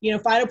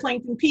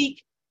 Phytoplankton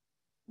peak,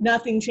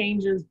 nothing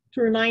changes.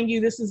 To remind you,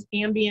 this is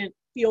ambient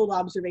field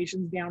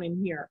observations down in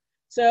here.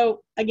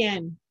 So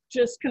again,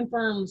 just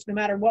confirms no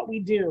matter what we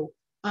do,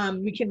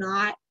 we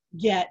cannot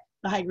get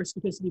the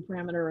hygroscopicity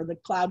parameter or the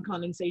cloud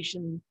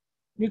condensation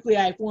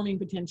nuclei forming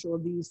potential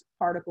of these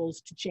particles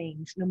to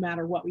change no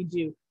matter what we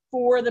do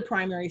for the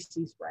primary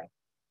sea spray,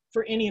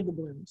 for any of the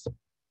blooms.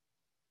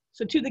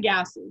 So to the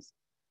gases.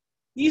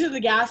 These are the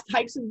gas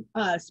types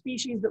of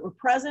species that were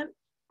present.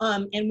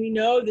 And we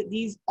know that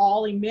these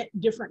all emit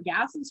different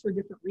gases for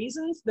different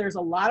reasons. There's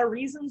a lot of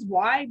reasons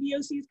why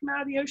VOCs come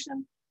out of the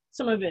ocean.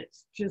 Some of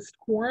it's just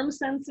quorum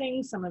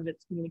sensing, some of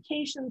it's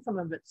communication, some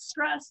of it's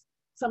stress.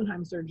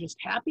 Sometimes they're just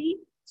happy.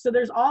 So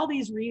there's all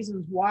these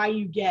reasons why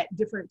you get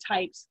different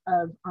types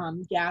of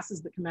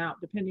gases that come out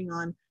depending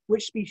on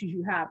which species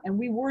you have. And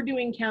we were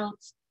doing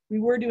counts, we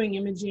were doing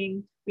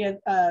imaging. We had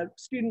a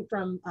student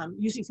from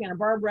UC Santa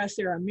Barbara,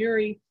 Sarah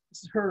Muri,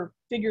 this is her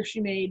figure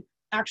she made,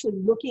 actually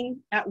looking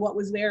at what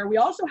was there. We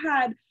also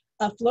had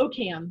a flow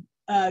cam,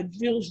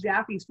 Jules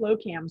Jaffe's flow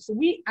cam. So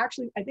we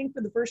actually, I think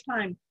for the first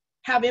time,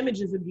 have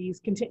images of these,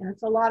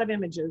 it's a lot of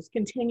images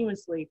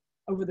continuously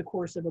over the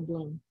course of a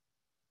bloom.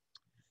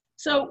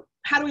 So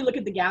how do we look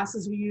at the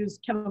gases? We use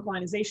chemical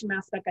ionization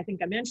mass spec. I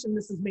think I mentioned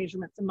this is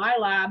measurements in my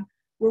lab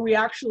where we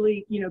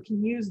actually,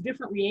 can use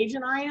different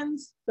reagent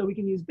ions. So we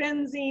can use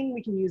benzene,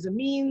 we can use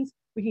amines,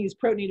 we can use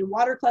protonated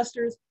water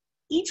clusters.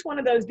 Each one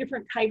of those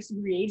different types of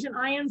reagent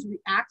ions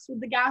reacts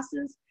with the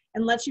gases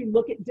and lets you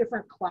look at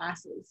different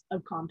classes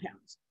of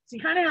compounds. So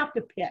you kind of have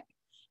to pick.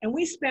 And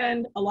we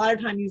spend a lot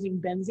of time using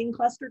benzene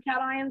cluster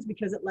cations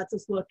because it lets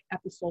us look at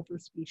the sulfur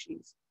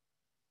species.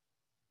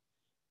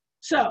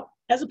 So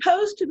as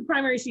opposed to the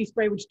primary sea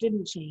spray, which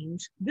didn't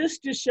change, this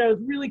just shows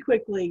really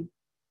quickly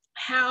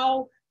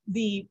how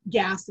the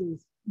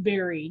gases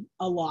vary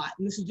a lot.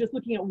 And this is just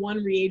looking at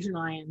one reagent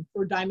ion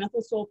for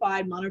dimethyl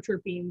sulfide,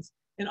 monoterpenes,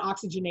 and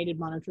oxygenated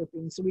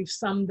monoterpenes. So we've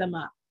summed them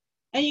up.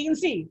 And you can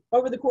see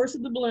over the course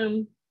of the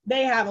bloom,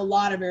 they have a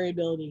lot of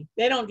variability.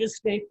 They don't just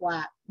stay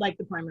flat like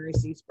the primary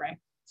sea spray.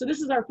 So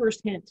this is our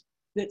first hint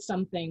that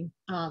something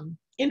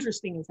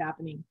interesting is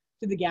happening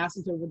to the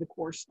gases over the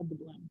course of the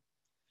bloom.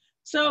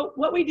 So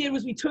what we did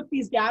was we took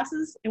these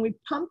gases and we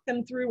pumped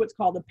them through what's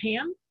called a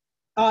PAM.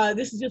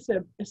 This is just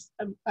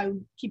I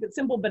keep it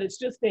simple, but it's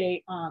just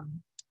an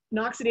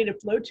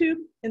oxidative flow tube.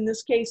 In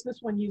this case, this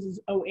one uses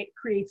OH,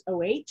 creates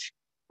OH,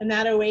 and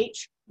that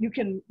OH, you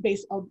can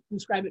I'll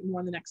describe it more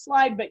in the next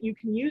slide, but you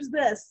can use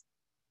this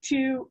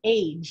to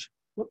age.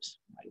 Whoops,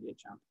 why did it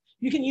jump?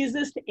 You can use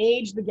this to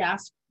age the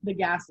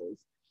gases,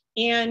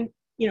 and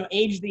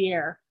age the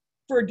air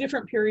for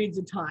different periods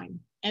of time.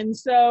 And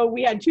so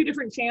we had two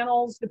different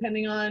channels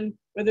depending on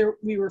whether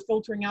we were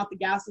filtering out the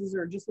gases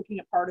or just looking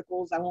at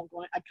particles. I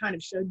kind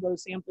of showed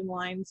those sampling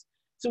lines.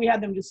 So we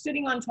had them just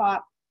sitting on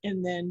top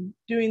and then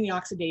doing the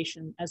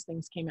oxidation as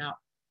things came out.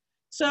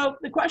 So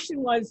the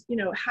question was,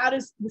 how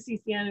does the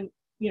CCN,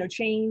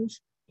 change,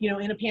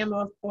 in a PAM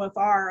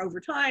OFR over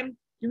time?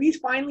 Do we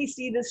finally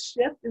see this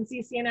shift in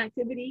CCN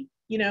activity?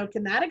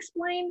 Can that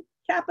explain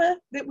kappa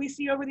that we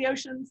see over the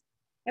oceans?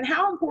 And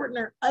how important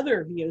are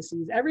other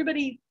VOCs?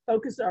 Everybody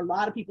focuses, or a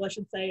lot of people, I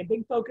should say, a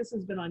big focus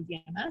has been on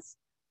DMS.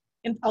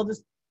 And I'll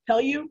just tell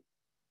you,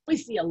 we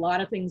see a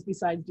lot of things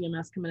besides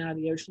DMS coming out of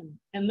the ocean,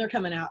 and they're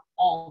coming out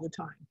all the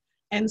time.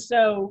 And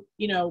so,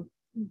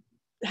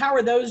 how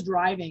are those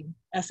driving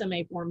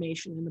SMA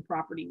formation and the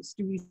properties?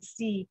 Do we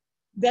see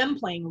them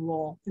playing a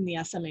role in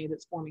the SMA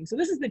that's forming? So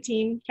this is the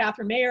team,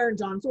 Catherine Mayer and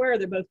John Sawyer.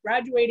 They're both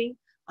graduating,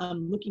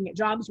 looking at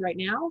jobs right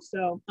now.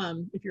 So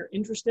if you're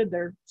interested,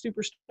 they're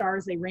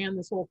superstars. They ran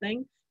this whole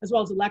thing, as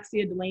well as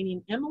Alexia, Delaney,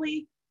 and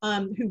Emily,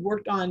 who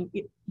worked on,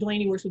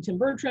 Delaney works with Tim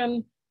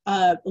Bertram,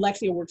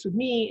 Alexia works with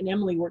me, and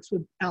Emily works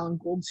with Alan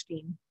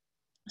Goldstein.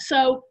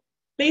 So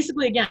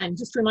basically, again,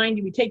 just to remind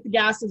you, we take the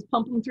gases,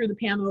 pump them through the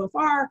PAM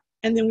OFR,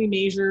 and then we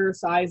measure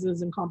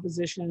sizes and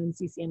composition and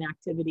CCN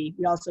activity.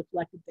 We also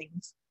collected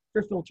things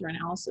for filter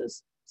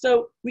analysis.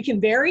 So we can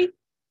vary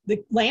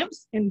the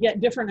lamps and get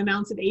different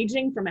amounts of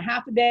aging from a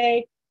half a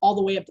day all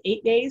the way up to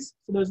 8 days.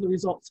 So those are the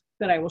results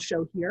that I will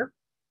show here.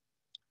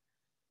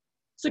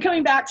 So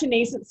coming back to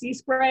nascent sea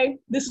spray,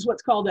 this is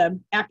what's called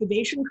an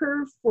activation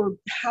curve for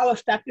how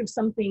effective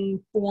something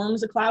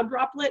forms a cloud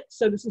droplet.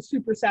 So this is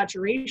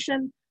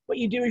supersaturation. What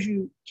you do is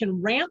you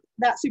can ramp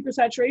that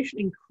supersaturation,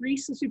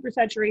 increase the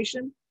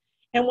supersaturation.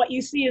 And what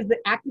you see is the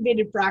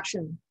activated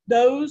fraction,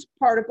 those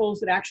particles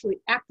that actually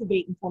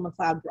activate and form a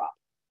cloud drop,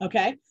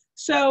 okay?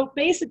 So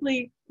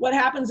basically what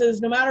happens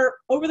is no matter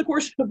over the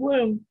course of the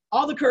bloom,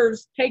 all the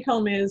curves take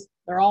home is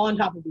they're all on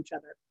top of each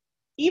other.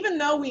 Even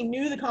though we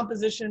knew the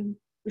composition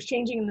was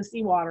changing in the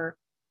seawater,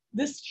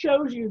 this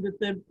shows you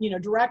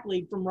that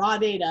directly from raw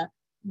data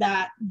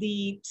that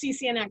the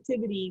CCN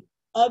activity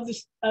of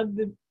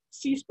the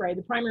sea spray,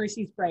 the primary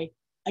sea spray,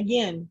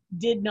 again,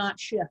 did not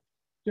shift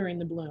during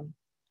the bloom.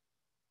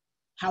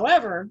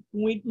 However,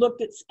 when we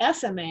looked at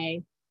SMA,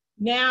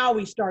 now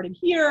we started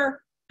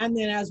here, and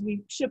then as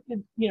we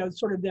shifted,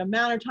 sort of the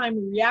amount of time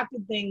we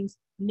reacted things,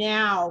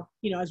 now,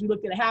 as we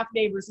looked at a half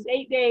day versus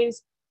 8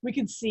 days, we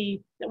could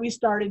see that we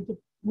started to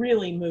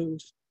really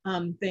move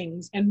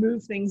things and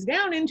move things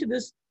down into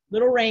this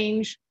little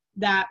range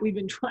that we've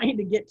been trying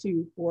to get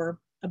to for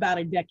about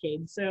a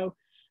decade. So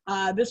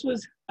this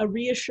was a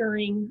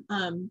reassuring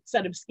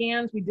set of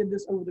scans. We did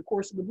this over the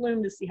course of the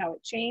bloom to see how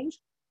it changed.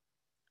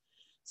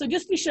 So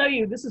just to show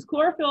you, this is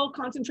chlorophyll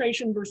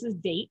concentration versus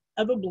date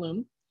of a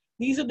bloom.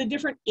 These are the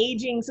different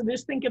aging. So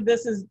just think of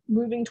this as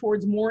moving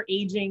towards more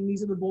aging.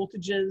 These are the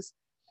voltages.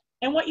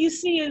 And what you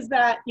see is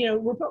that,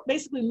 we're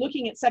basically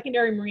looking at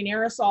secondary marine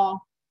aerosol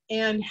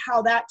and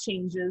how that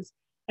changes.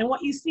 And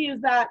what you see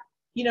is that,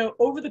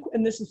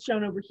 and this is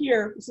shown over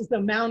here, this is the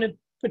amount of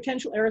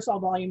potential aerosol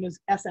volume is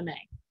SMA.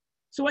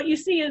 So what you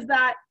see is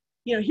that,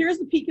 here's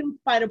the peak in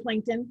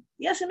phytoplankton.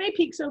 The SMA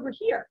peak's over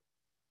here.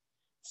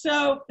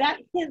 So that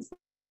hints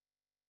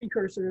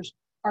precursors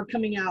are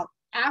coming out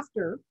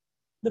after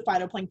the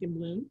phytoplankton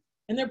bloom,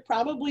 and they're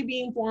probably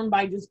being formed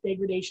by just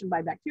degradation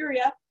by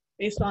bacteria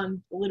based on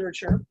the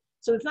literature.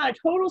 So it's not a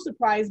total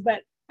surprise,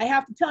 but I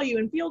have to tell you,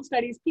 in field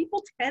studies,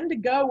 people tend to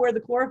go where the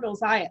chlorophyll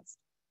is highest.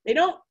 They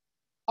don't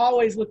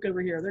always look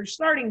over here. They're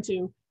starting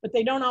to, but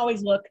they don't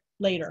always look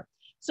later.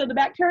 So the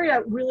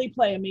bacteria really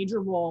play a major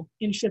role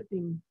in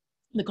shifting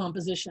the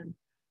composition.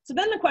 So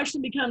then the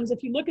question becomes,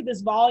 if you look at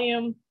this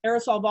volume,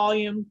 aerosol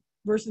volume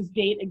versus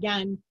date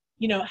again,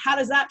 how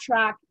does that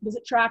track? Does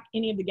it track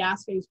any of the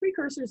gas phase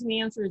precursors? And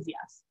the answer is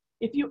yes.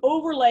 If you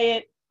overlay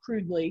it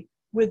crudely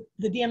with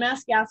the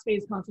DMS gas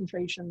phase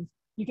concentrations,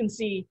 you can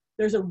see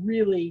there's a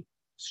really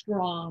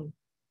strong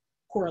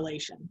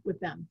correlation with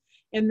them,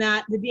 in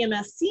that the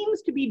DMS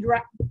seems to be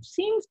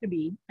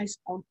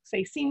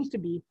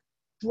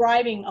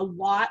driving a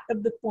lot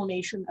of the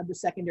formation of the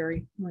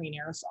secondary marine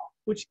aerosol,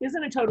 which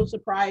isn't a total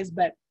surprise,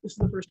 but this is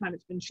the first time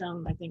it's been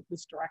shown, I think,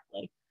 this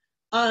directly.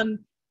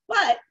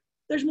 But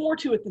there's more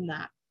to it than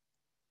that.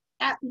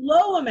 At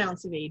low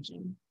amounts of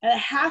aging, at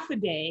half a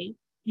day,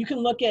 you can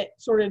look at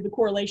sort of the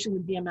correlation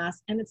with DMS,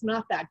 and it's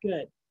not that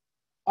good.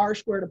 R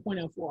squared of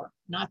 0.04,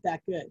 not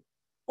that good.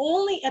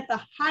 Only at the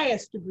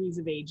highest degrees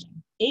of aging,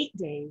 8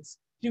 days,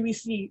 do we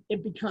see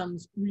it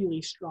becomes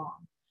really strong.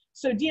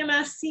 So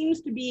DMS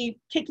seems to be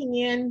kicking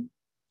in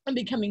and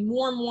becoming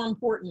more and more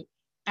important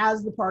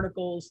as the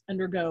particles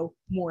undergo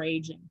more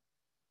aging.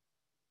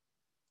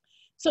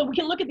 So we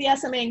can look at the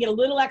SMA and get a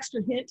little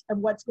extra hint of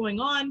what's going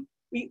on.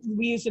 We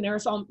used an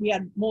aerosol, we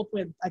had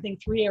multiple, I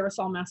think 3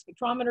 aerosol mass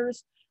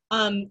spectrometers.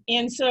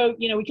 And so,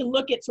 you know, we can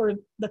look at sort of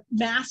the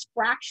mass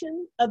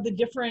fraction of the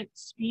different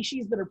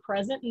species that are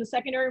present in the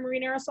secondary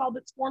marine aerosol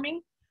that's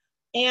forming.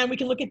 And we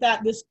can look at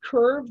that, this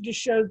curve just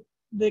shows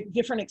the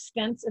different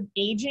extents of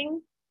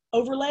aging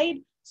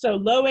overlaid. So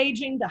low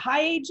aging to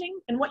high aging.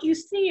 And what you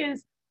see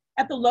is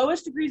at the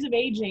lowest degrees of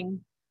aging,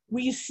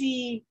 we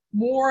see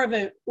more of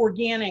a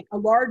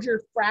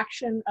larger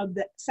fraction of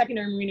the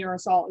secondary marine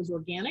aerosol is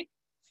organic.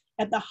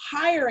 At the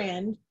higher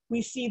end,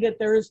 we see that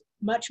there's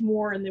much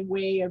more in the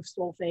way of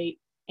sulfate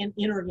and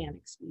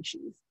inorganic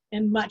species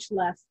and much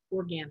less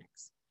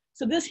organics.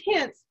 So this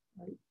hints,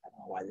 I don't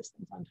know why this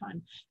thing's on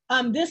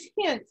time. This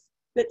hints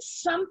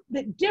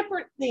that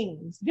different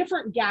things,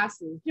 different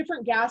gases,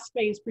 different gas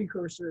phase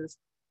precursors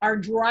are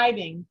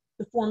driving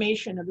the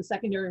formation of the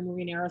secondary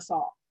marine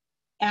aerosol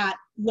at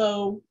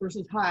low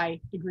versus high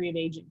degree of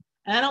aging.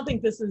 And I don't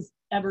think this has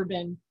ever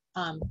been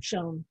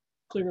shown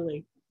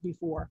clearly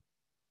before.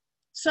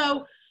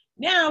 So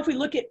now if we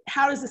look at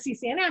how does the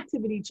CCN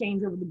activity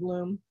change over the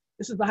bloom,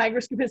 this is the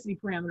hygroscopicity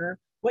parameter.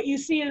 What you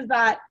see is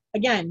that,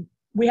 again,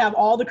 we have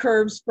all the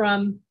curves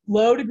from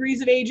low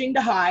degrees of aging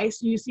to high.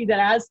 So you see that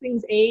as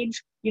things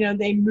age, you know,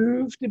 they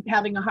move to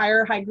having a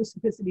higher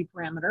hygroscopicity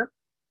parameter.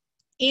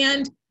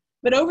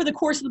 But over the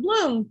course of the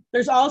bloom,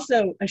 there's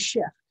also a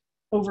shift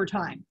over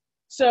time.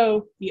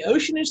 So the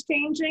ocean is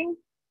changing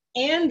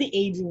and the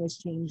aging is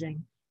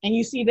changing. And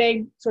you see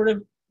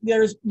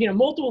there's, you know,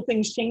 multiple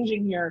things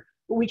changing here,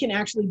 but we can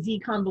actually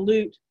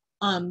deconvolute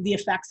the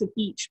effects of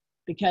each,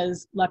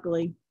 because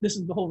luckily this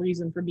is the whole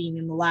reason for being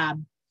in the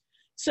lab.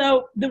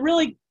 So the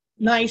really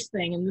nice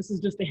thing, and this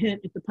is just a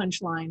hint at the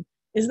punchline,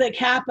 is that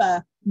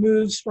kappa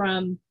moves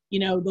from, you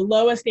know, the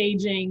lowest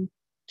aging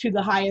to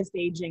the highest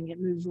aging. It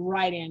moves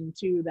right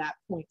into that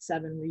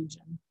 0.7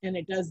 region. And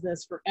it does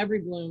this for every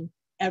bloom,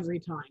 every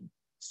time.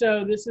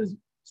 So this is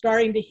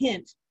starting to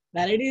hint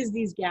that it is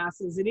these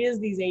gases, it is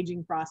these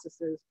aging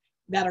processes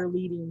that are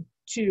leading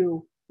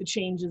to the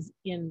changes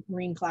in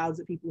marine clouds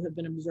that people have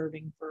been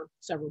observing for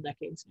several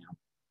decades now.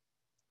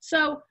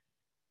 So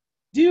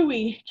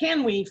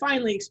can we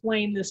finally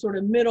explain this sort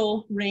of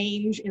middle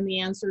range? And the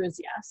answer is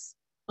yes.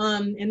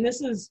 And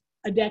this is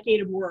a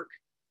decade of work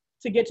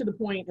to get to the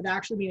point of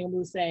actually being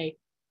able to say,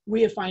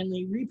 we have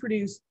finally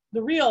reproduced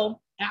the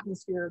real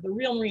atmosphere, the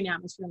real marine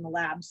atmosphere in the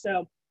lab.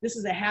 So this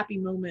is a happy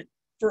moment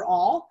for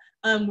all.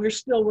 We're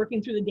still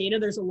working through the data.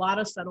 There's a lot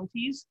of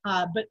subtleties,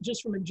 but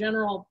just from a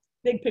general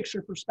big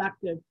picture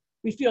perspective,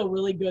 we feel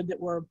really good that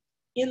we're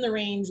in the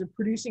range of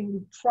producing.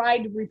 We've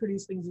tried to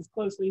reproduce things as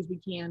closely as we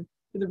can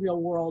to the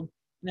real world.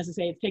 And as I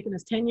say, it's taken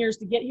us 10 years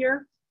to get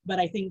here, but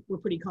I think we're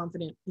pretty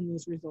confident in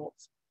these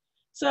results.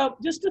 So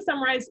just to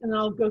summarize, and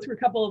I'll go through a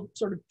couple of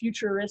sort of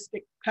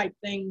futuristic type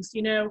things.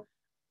 You know,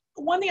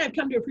 one thing I've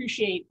come to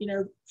appreciate, you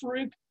know,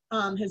 Farouk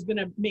has been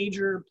a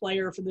major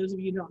player. For those of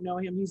you who don't know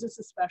him, he's just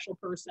a special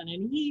person.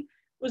 And he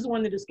was the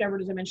one that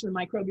discovered, as I mentioned, the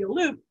microbial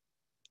loop.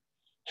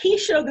 He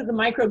showed that the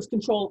microbes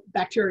control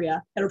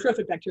bacteria,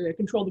 heterotrophic bacteria,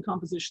 control the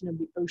composition of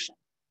the ocean.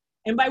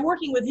 And by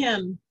working with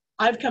him,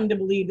 I've come to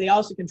believe they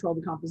also control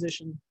the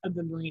composition of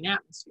the marine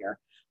atmosphere.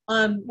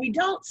 We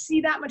don't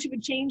see that much of a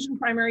change in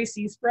primary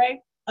sea spray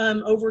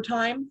over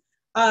time.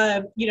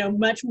 You know,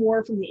 much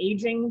more from the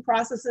aging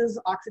processes,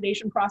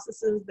 oxidation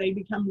processes, they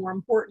become more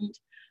important.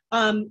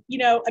 You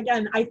know,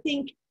 again, I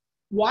think,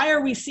 why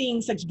are we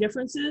seeing such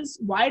differences?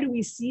 Why do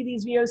we see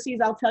these VOCs?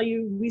 I'll tell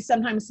you, we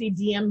sometimes see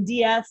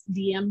DMDS,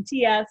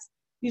 DMTS.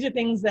 These are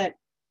things that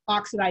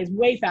oxidize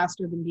way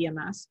faster than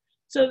DMS.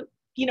 So,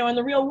 you know, in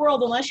the real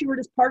world, unless you were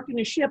just parked in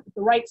a ship at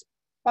the right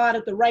spot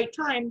at the right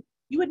time,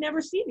 you would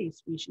never see these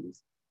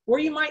species. Or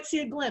you might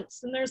see a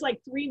glimpse, and there's like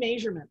 3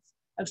 measurements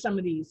of some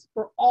of these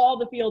for all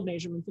the field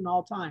measurements in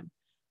all time.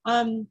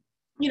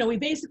 You know, we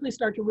basically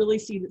start to really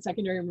see that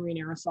secondary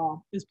marine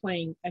aerosol is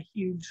playing a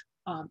huge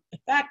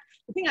effect.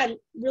 The thing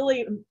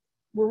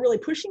we're really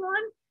pushing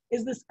on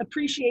is this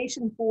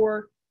appreciation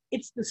for,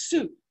 it's the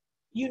soup.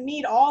 You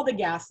need all the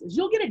gases.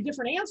 You'll get a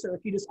different answer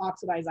if you just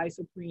oxidize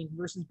isoprene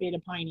versus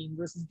beta-pinene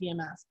versus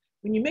DMS.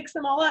 When you mix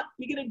them all up,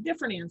 you get a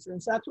different answer.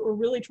 And so that's what we're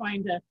really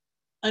trying to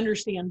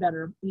understand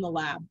better in the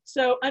lab.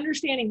 So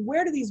understanding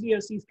where do these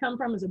VOCs come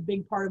from is a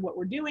big part of what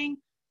we're doing.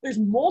 There's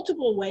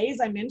multiple ways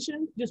I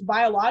mentioned, just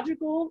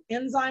biological,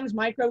 enzymes,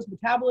 microbes,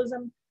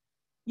 metabolism.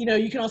 You know,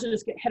 you can also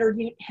just get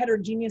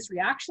heterogeneous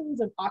reactions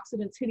of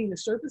oxidants hitting the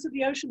surface of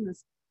the ocean,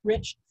 this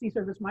rich sea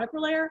surface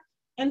microlayer,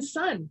 and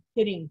sun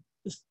hitting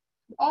this.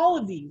 All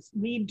of these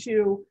lead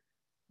to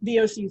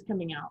VOCs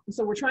coming out. And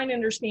so we're trying to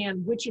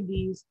understand which of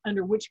these,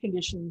 under which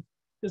conditions,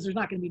 because there's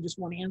not going to be just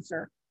one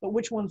answer, but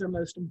which ones are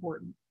most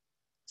important.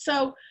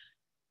 So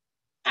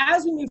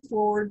as we move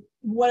forward,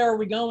 where are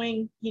we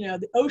going? You know,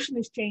 the ocean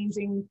is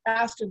changing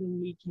faster than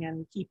we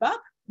can keep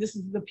up. This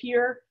is the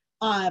pier.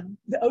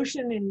 The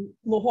ocean in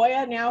La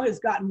Jolla now has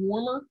gotten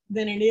warmer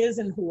than it is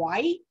in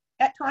Hawaii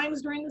at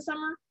times during the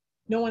summer.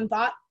 No one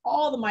thought.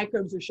 All the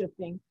microbes are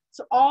shifting.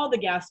 So all the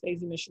gas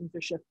phase emissions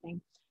are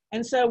shifting.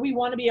 And so we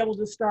want to be able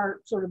to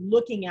start sort of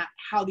looking at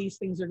how these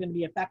things are going to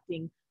be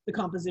affecting the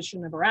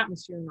composition of our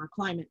atmosphere and our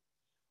climate.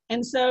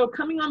 And so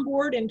coming on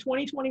board in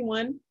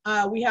 2021,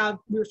 we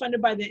were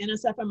funded by the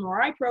NSF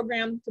MRI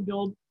program to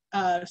build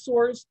a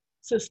SOARS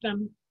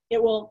system.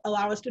 It will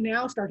allow us to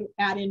now start to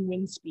add in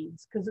wind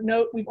speeds, because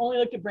we've only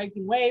looked at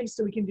breaking waves,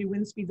 so we can do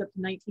wind speeds up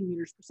to 19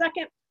 meters per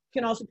second. We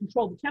can also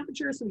control the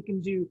temperature, so we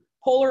can do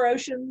polar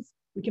oceans.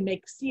 We can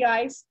make sea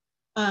ice.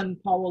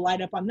 Paul will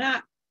light up on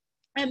that.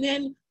 And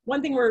then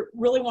one thing we're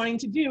really wanting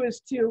to do is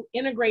to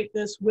integrate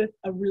this with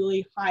a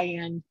really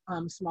high-end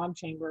smog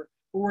chamber.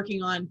 We're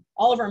working on,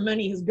 all of our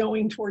money is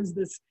going towards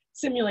this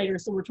simulator,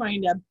 so we're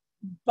trying to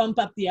bump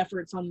up the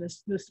efforts on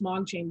this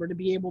smog chamber to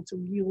be able to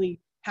really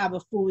have a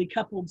fully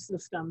coupled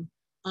system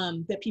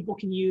that people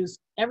can use.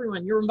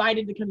 Everyone, you're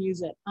invited to come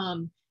use it.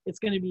 It's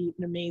going to be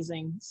an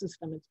amazing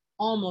system. It's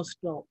almost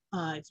built.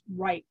 It's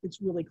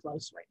really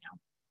close right now.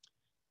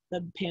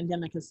 The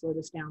pandemic has slowed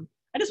us down.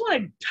 I just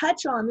want to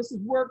touch on, this is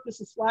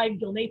a slide,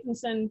 Gil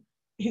Nathanson,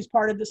 who's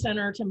part of the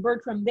center, Tim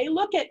Bertram. They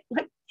look at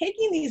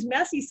taking these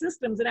messy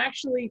systems and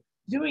actually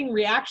doing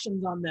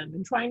reactions on them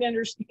and trying to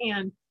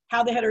understand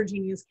how the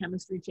heterogeneous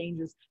chemistry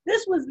changes.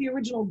 This was the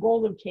original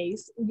goal of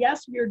CASE.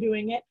 Yes, we are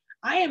doing it.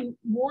 I am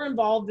more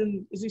involved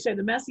in, as you say,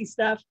 the messy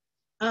stuff,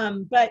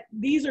 but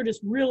these are just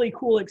really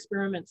cool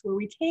experiments where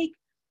we take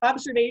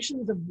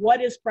observations of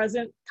what is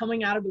present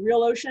coming out of the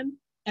real ocean,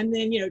 and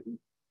then, you know,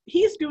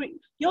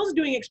 Gil's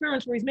doing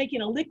experiments where he's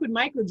making a liquid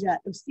microjet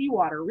of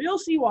seawater, real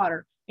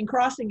seawater, and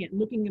crossing it and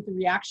looking at the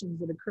reactions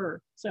that occur.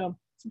 So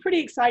it's a pretty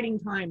exciting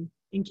time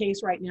in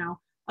CASE right now.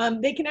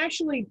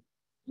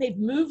 They've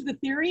moved the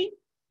theory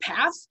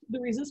past the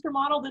resistor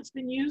model that's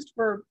been used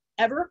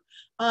forever.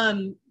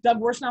 Doug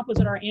Worsnop was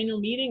at our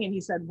annual meeting and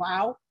he said,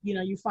 wow, you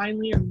know, you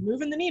finally are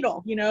moving the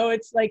needle. You know,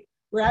 it's like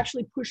we're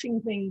actually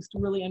pushing things to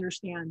really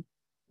understand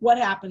what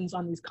happens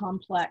on these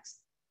complex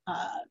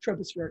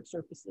tropospheric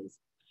surfaces.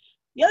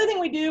 The other thing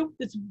we do,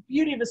 that's the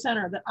beauty of the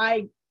center that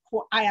I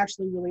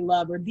actually really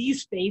love, are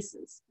these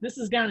spaces. This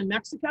is down in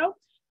Mexico.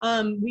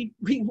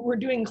 We're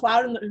doing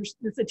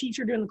it's a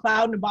teacher doing the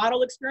cloud in a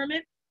bottle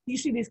experiment. You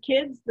see these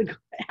kids,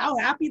 how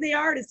happy they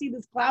are to see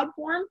this cloud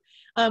form.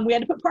 We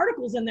had to put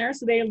particles in there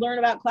so they learn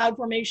about cloud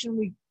formation.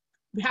 We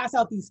pass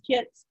out these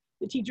kits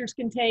that teachers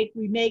can take.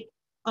 We make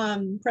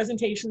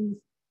presentations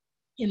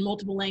in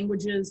multiple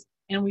languages,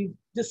 and we've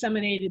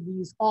disseminated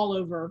these all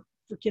over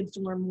for kids to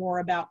learn more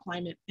about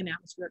climate and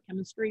atmospheric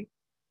chemistry.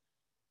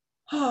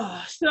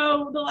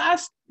 So the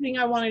last thing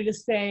I wanted to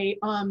say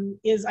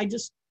is I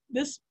just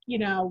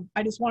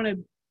want to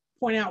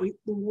point out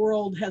the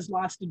world has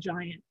lost a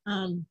giant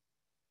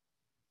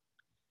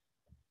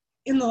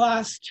in the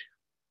last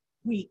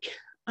week.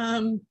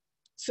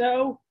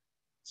 So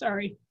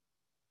sorry,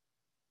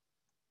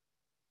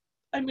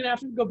 I'm gonna have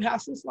to go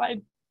past this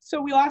slide.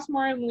 So we lost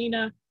Mario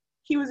Molina.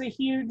 He was a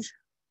huge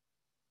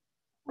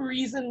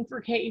reason for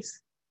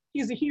CASE.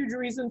 He's a huge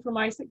reason for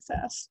my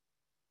success.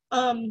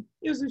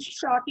 It was a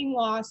shocking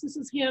loss. This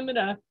is him at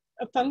a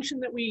function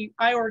that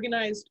I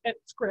organized at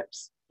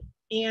Scripps.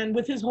 And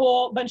with his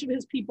whole bunch of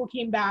his people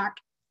came back.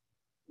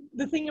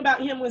 The thing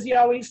about him was he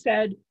always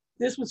said,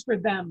 this was for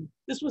them.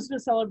 This was to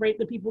celebrate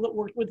the people that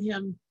worked with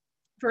him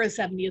for his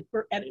 70th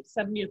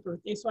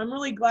birthday. So I'm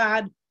really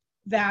glad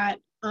that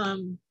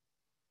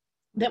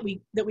that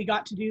we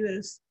got to do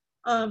this.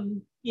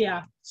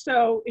 Yeah,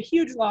 so a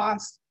huge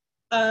loss.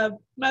 I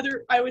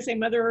always say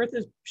Mother Earth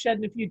is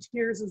shedding a few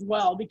tears as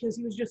well, because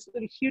he was just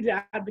a huge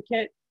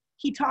advocate.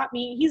 He taught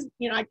me,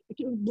 I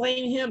can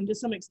blame him to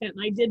some extent,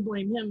 and I did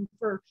blame him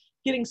for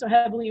getting so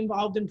heavily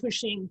involved in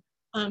pushing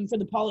for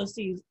the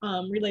policies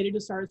related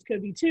to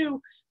SARS-CoV-2,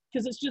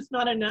 because it's just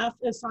not enough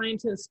as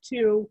scientists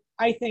to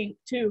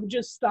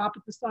just stop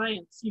at the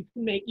science. You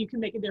can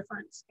make a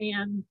difference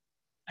and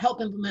help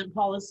implement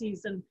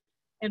policies and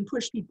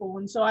push people.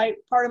 And so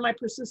part of my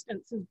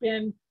persistence has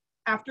been,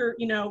 after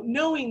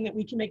knowing that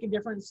we can make a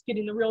difference,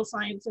 getting the real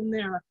science in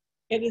there.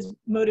 It is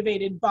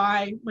motivated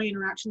by my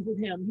interactions with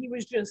him. He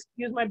was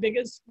one of my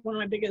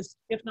biggest,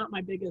 if not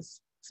my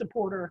biggest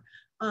supporter.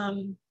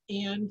 And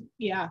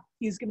yeah,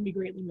 he's going to be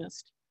greatly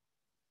missed.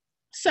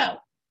 So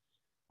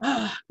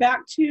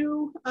back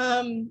to,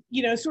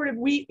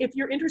 if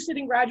you're interested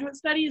in graduate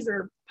studies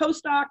or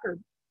postdoc or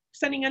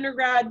sending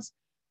undergrads,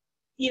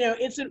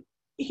 it's a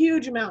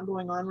huge amount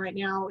going on right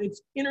now.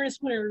 It's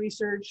interdisciplinary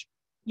research.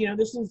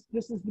 This is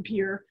the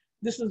peer.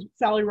 This is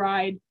Sally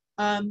Ride.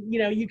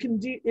 You can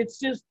do,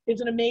 it's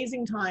an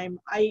amazing time.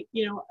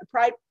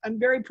 I'm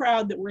very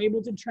proud that we're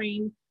able to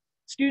train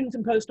students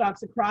and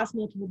postdocs across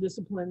multiple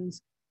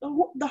disciplines.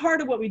 The heart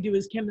of what we do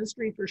is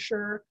chemistry for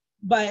sure,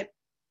 but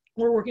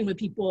we're working with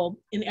people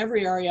in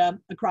every area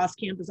across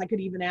campus. I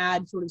could even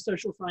add sort of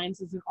social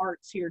sciences and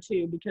arts here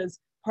too, because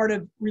part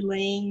of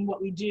relaying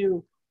what we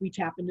do, we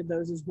tap into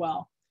those as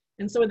well.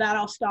 And so with that,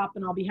 I'll stop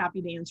and I'll be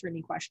happy to answer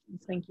any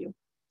questions. Thank you.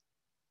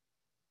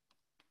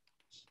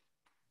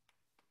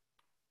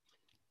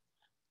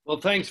 Well,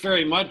 thanks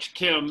very much,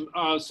 Kim.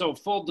 So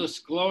full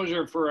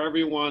disclosure for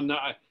everyone,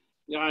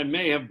 I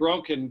may have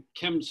broken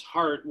Kim's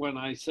heart when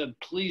I said,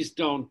 please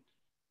don't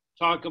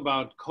talk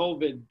about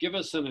COVID. Give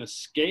us an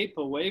escape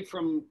away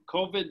from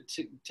COVID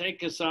to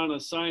take us on a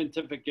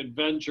scientific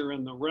adventure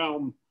in the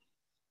realm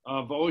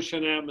of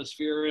ocean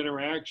atmosphere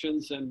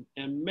interactions. And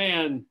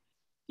man,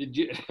 did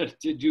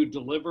you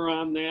deliver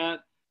on that?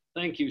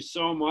 Thank you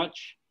so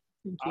much.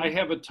 I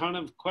have a ton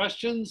of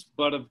questions,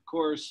 but of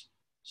course,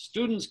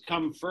 students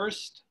come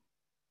first.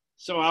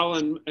 So I'll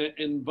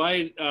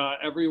invite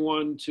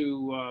everyone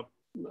to,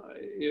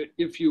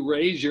 if you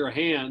raise your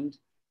hand,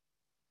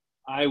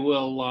 I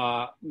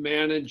will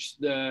manage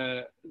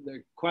the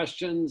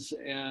questions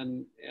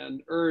and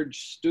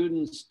urge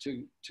students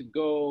to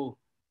go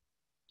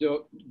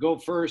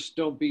first.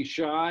 Don't be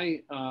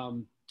shy.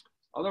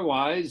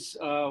 Otherwise,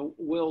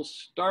 we'll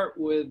start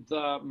with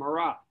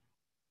Marat.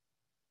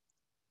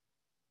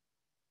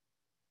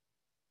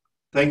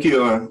 Thank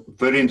you.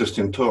 Very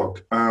interesting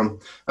talk. I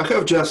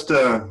have just,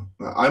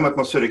 I'm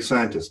atmospheric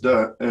scientist,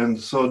 and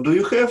so do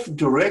you have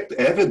direct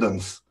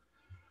evidence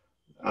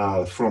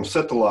from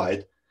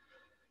satellite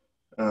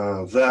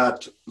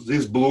that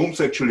these blooms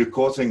actually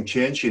causing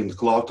change in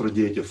cloud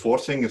radiative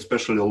forcing,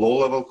 especially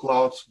low-level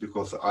clouds,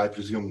 because I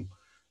presume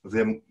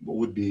them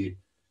would be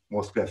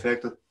mostly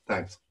affected?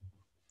 Thanks.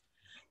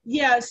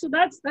 Yeah, so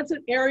that's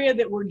an area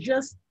that we're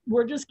just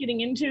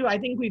getting into. I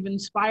think we've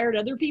inspired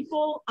other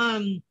people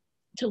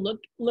to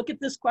look at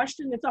this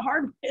question.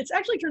 It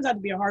actually turns out to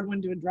be a hard one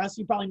to address.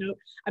 You probably know.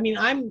 I mean,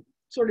 I'm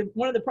sort of,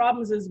 one of the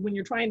problems is when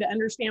you're trying to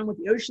understand what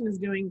the ocean is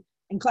doing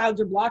and clouds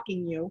are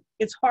blocking you,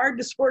 it's hard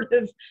to sort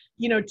of,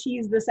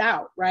 tease this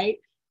out, right?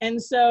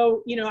 And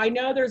so, I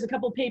know there's a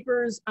couple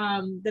papers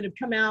that have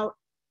come out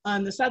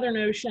on the Southern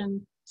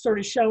Ocean sort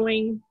of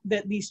showing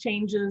that these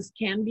changes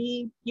can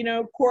be,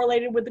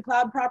 correlated with the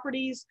cloud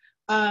properties.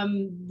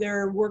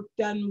 There are work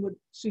done with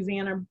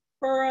Susanna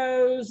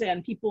Burrows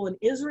and people in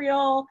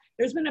Israel.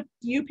 There's been a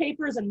few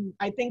papers, and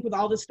I think with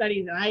all the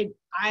studies, and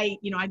I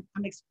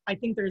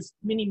think there's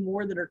many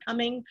more that are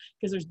coming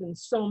because there's been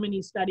so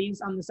many studies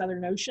on the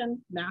Southern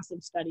Ocean,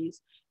 massive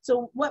studies.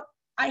 So what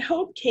I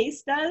hope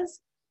CASE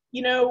does,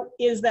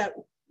 is that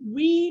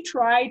we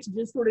try to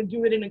just sort of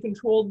do it in a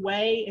controlled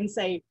way and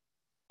say,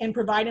 and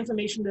provide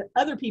information to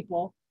other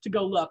people to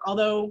go look.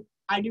 Although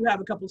I do have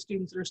a couple of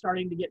students that are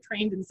starting to get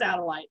trained in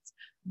satellites.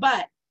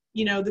 But,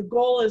 the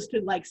goal is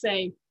to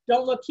say,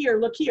 don't look here,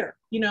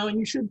 and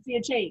you should see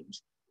a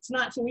change. It's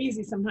not so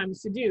easy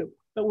sometimes to do,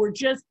 but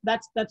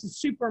that's a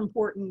super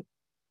important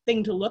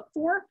thing to look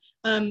for,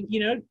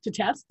 to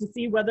test, to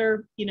see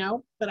whether,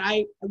 but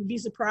I would be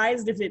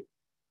surprised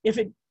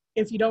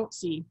if you don't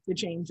see the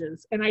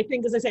changes. And I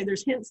think, as I say,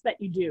 there's hints that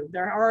you do.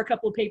 There are a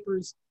couple of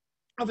papers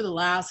over the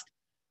last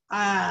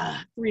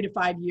 3 to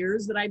 5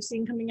 years that I've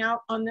seen coming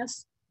out on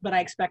this, but I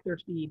expect there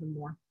to be even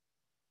more.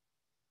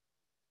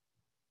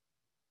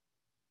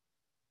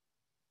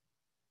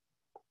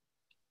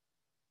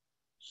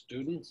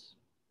 Students,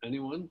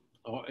 anyone?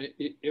 Oh,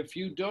 if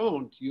you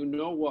don't, you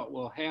know what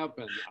will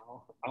happen.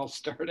 I'll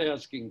start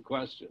asking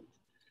questions.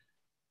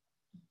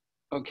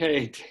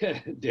 Okay,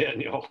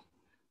 Daniel,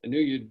 I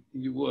knew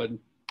you would.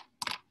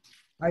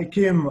 Hi,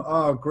 Kim.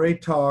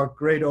 Great talk,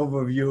 great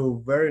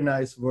overview, very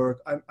nice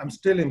work. I'm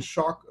still in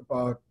shock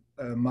about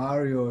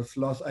Mario's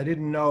loss. I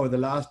didn't know. The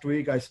last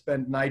week I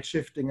spent night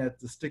shifting at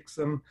the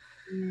Stixum,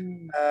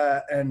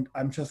 and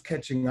I'm just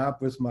catching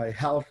up with my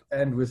health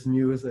and with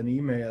news and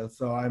emails.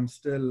 So I'm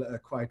still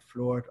quite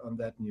floored on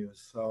that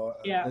news. So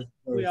yeah,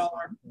 we all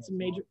are. It's a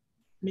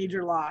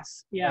major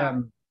loss.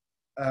 Yeah.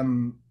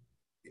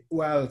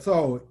 Well,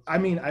 so I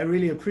mean, I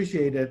really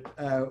appreciate it.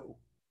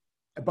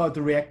 About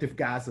the reactive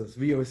gases,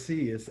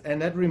 VOCs.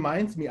 And that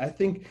reminds me, I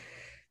think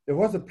there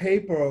was a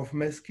paper of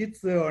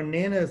Mesquitze or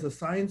Nenes, a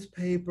science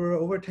paper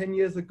over 10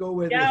 years ago.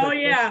 Where they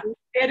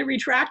had to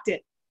retract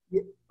it.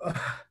 Yeah.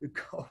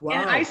 Wow.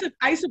 And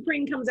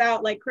isoprene comes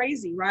out like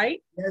crazy, right?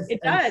 Yes,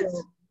 it does.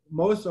 So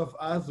most of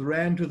us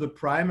ran to the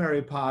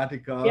primary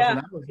particles, and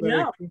I was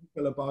very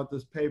critical about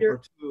this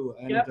paper too.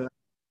 And,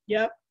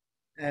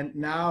 and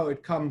now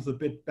it comes a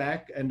bit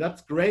back, and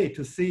that's great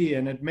to see,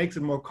 and it makes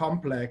it more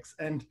complex.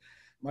 And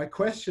my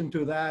question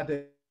to that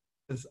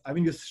is, I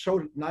mean, you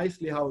showed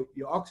nicely how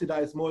you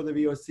oxidize more of the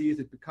VOCs,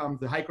 it becomes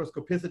the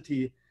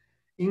hygroscopicity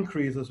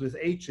increases with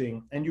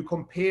aging, and you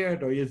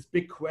compared, or this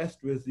big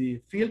quest with the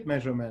field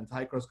measurements,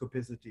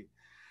 hygroscopicity.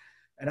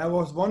 And I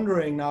was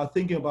wondering now,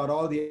 thinking about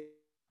all the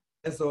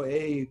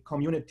SOA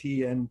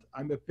community, and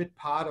I'm a bit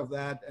part of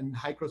that, and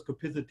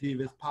hygroscopicity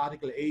with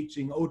particle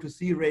aging,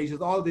 O2C ratios,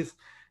 all this,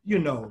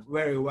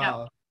 very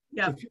well.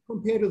 Yeah. If you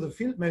compare to the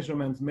field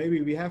measurements,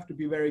 maybe we have to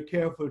be very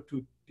careful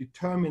to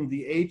determine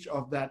the age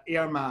of that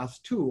air mass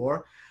too.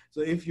 Or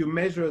so if you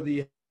measure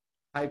the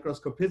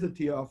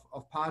hygroscopicity of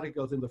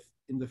particles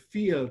in the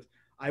field,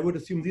 I would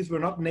assume these were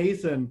not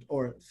nascent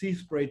or sea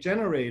spray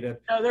generated.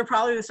 No, they're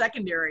probably the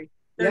secondary.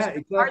 There's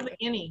exactly. hardly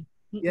any.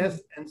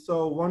 Yes, and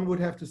so one would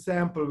have to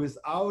sample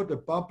without a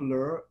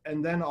bubbler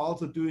and then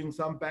also doing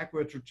some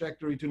backward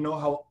trajectory to know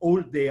how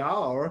old they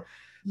are.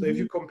 So if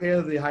you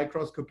compare the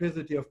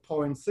hygroscopicity of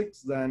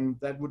 0.6, then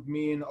that would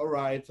mean, all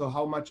right, so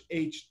how much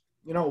age,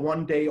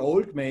 1 day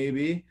old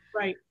maybe.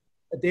 Right.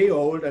 A day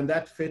old, and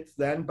that fits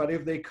then. But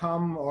if they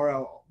come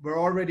or were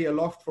already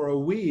aloft for a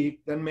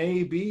week, then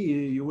maybe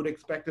you would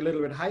expect a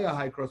little bit higher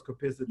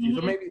hygroscopicity.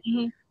 So maybe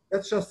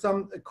that's just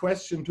a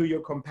question to your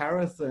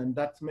comparison.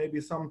 That's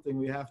maybe something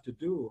we have to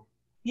do.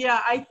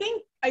 Yeah, I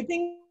think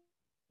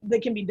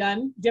that can be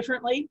done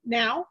differently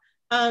now.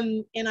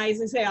 And as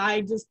I say,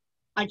 I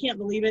can't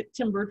believe it.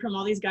 Tim Bertram,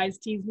 all these guys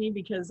tease me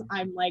because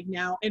I'm like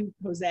now, and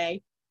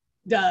Jose,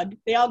 Doug,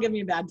 they all give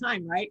me a bad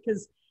time, right?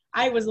 Because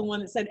I was the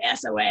one that said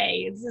SOA,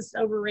 it's just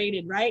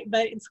overrated, right?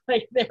 But it's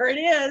like, there it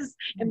is,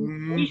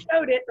 and we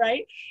showed it,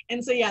 right?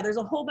 And so, yeah, there's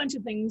a whole bunch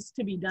of things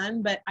to be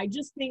done, but I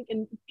just think,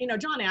 and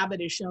John Abbott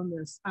has shown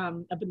this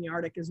up in the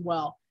Arctic as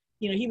well.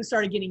 He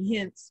started getting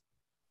hints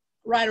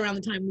right around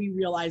the time we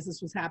realized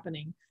this was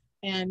happening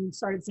and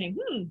started saying,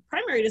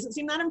 primary doesn't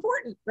seem that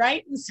important,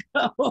 right? And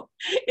so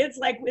it's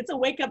like, it's a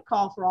wake-up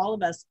call for all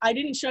of us. I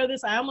didn't show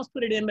this, I almost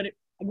put it in, but I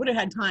would have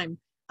had time.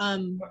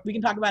 We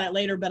can talk about it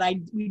later, but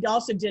we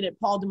also did it.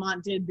 Paul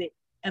Dumont did the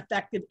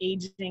effective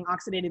aging,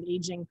 oxidative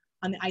aging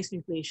on the ice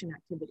nucleation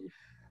activity.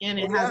 And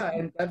it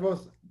and that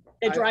was,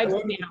 it drives I it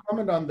want to down.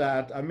 comment on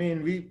that. I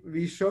mean,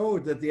 we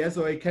showed that the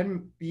SOA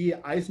can be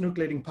ice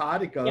nucleating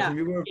particles, and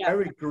we were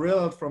very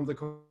grilled from the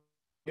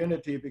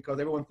community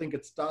because everyone thinks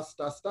it's dust.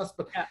 But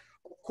of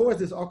course,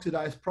 these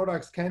oxidized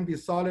products can be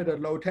solid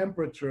at low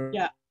temperature.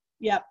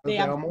 They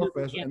are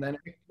amorphous, and then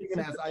even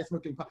as ice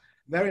nucleating particles.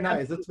 Very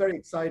nice. That's very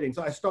exciting.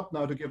 So I stopped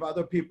now to give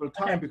other people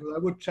time because I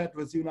would chat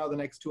with you now the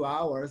next 2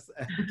 hours.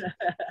 And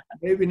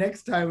maybe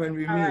next time when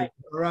we meet.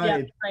 All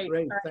right.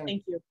 Great.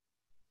 Thank you.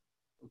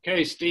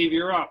 Okay, Steve,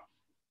 you're up.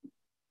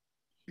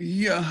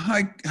 Yeah.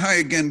 Hi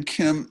again,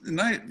 Kim.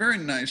 Very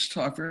nice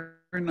talk. Very,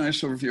 very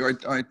nice overview.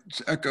 I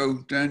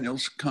echo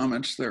Daniel's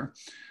comments there.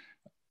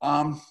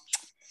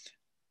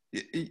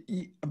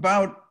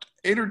 About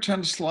 8 or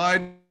 10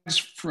 slides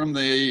from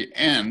the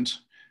end,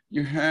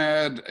 you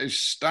had a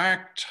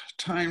stacked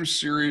time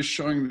series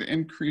showing the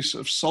increase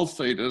of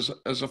sulfate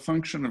as a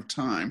function of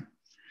time.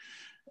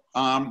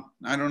 I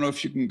don't know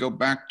if you can go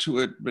back to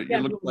it, but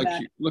you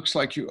looks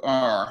like you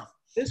are.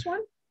 This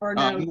one or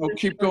no? No,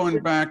 keep going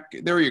back.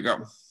 There you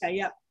go. Okay,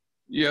 yeah.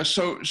 Yeah.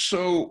 So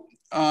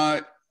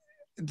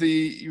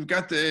you've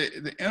got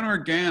the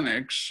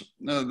inorganics,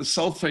 the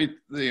sulfate,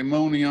 the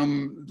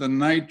ammonium, the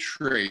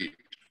nitrate.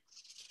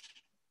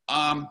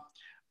 I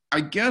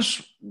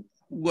guess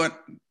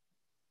what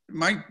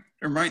might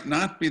or might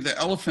not be the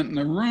elephant in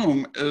the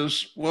room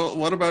is, well,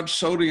 what about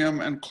sodium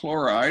and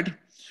chloride?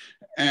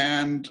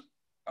 And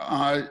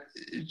are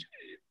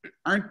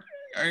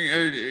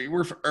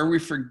we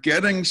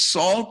forgetting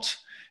salt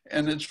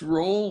and its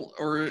role?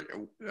 Or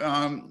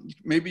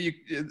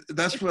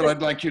that's what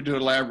I'd like you to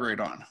elaborate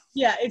on.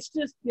 Yeah,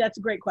 that's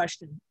a great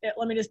question.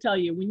 Let me just tell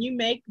you, when you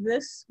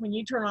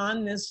turn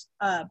on this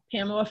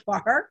Pamela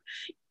Farr,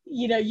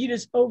 you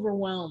just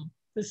overwhelm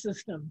the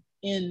system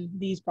in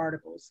these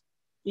particles.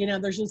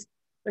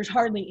 There's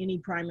hardly any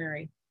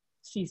primary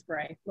sea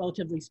spray,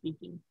 relatively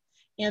speaking.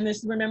 And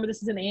remember,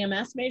 this is an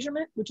AMS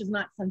measurement, which is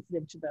not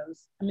sensitive to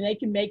those. I mean, they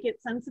can make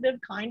it sensitive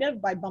kind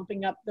of by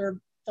bumping up their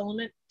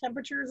filament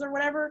temperatures or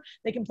whatever.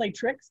 They can play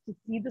tricks to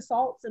see the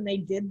salts, and they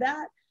did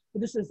that.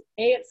 But this is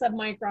A, at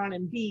submicron,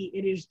 and B,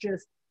 it is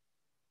just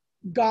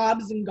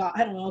gobs and gobs,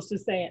 I don't know how else to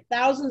say it,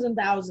 thousands and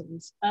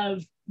thousands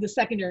of the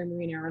secondary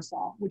marine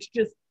aerosol, which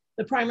just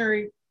the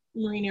primary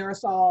marine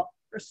aerosol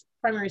or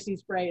primary sea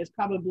spray is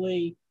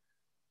probably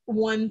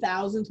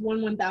 1,000,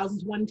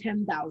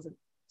 1/10,000.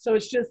 So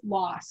it's just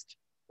lost.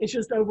 It's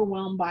just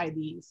overwhelmed by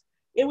these.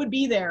 It would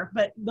be there,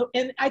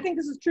 and I think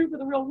this is true for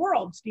the real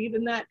world, Steve,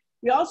 in that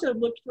we also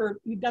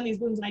we've done these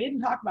blooms, and I didn't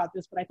talk about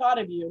this, but I thought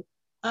of you.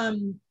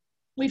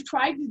 We've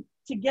tried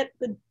to get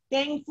the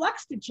dang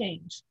flux to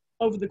change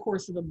over the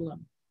course of the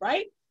bloom,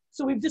 right?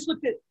 So we've just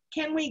looked at,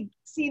 can we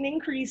see an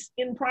increase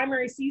in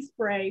primary sea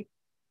spray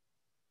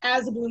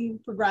as the bloom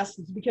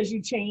progresses because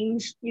you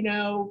change,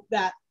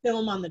 that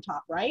film on the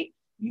top, right?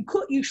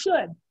 You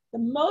should. The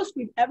most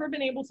we've ever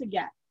been able to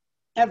get,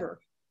 ever,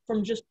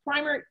 from just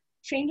primary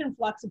change in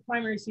flux of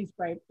primary sea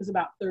spray is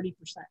about 30%.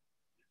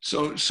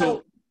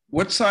 So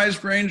what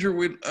size range are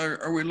we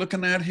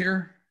looking at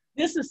here?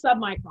 This is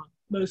submicron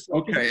mostly.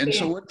 Okay, and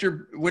so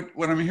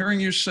what I'm hearing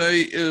you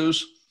say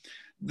is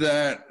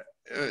that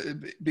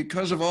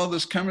because of all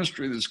this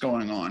chemistry that's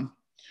going on,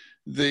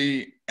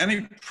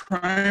 any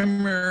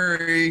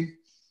primary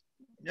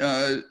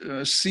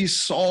sea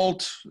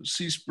salt,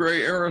 sea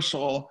spray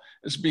aerosol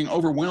is being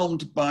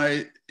overwhelmed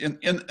in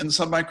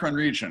submicron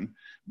region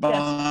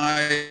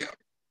by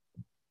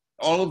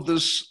all of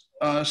this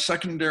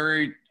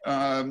secondary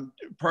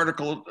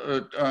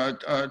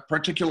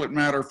particulate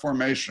matter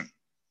formation.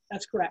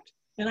 That's correct.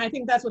 And I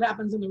think that's what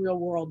happens in the real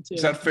world too.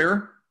 Is that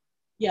fair?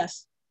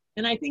 Yes.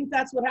 And I think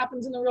that's what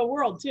happens in the real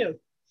world too,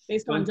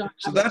 based on John.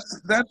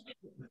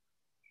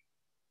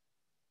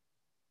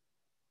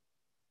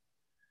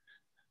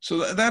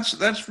 So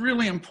that's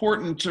really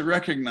important to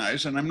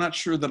recognize, and I'm not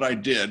sure that I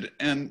did.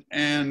 And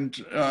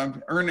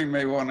Ernie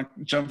may want to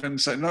jump in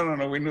and say,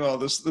 no, we knew all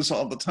this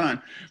all the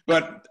time.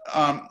 But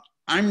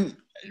I'm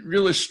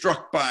really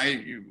struck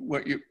by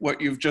what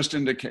you've just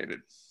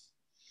indicated.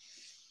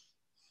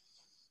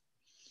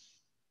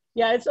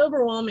 Yeah, it's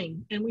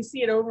overwhelming, and we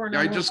see it over and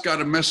over. I just got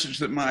a message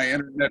that my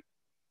internet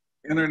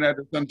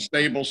is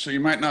unstable, so you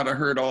might not have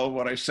heard all of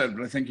what I said,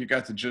 but I think you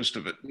got the gist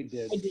of it. We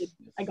did. I did.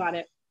 I got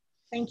it.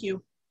 Thank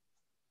you.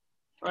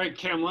 All right,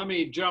 Kim, let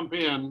me jump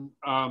in.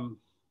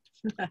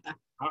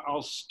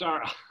 I'll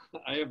start.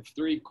 I have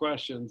 3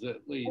 questions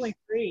at least. Only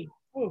 3.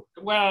 Ooh.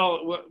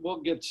 Well,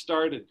 we'll get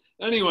started.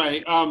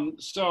 Anyway,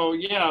 so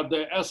yeah,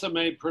 the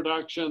SMA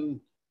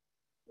production,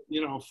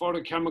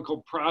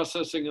 photochemical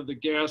processing of the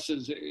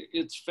gases,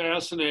 it's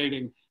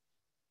fascinating.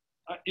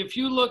 If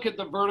you look at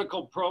the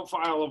vertical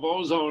profile of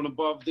ozone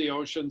above the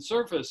ocean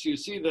surface, you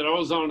see that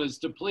ozone is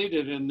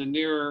depleted in the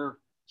near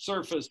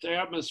surface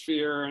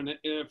atmosphere. And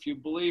if you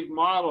believe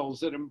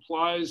models, it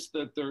implies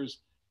that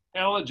there's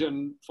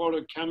halogen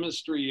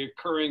photochemistry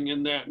occurring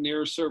in that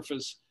near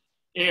surface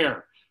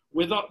air.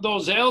 With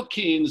those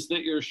alkenes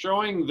that you're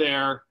showing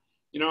there,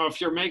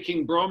 if you're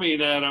making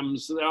bromine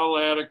atoms, they'll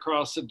add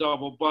across a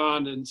double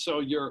bond. And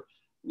so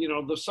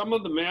some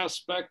of the mass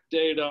spec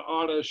data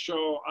ought to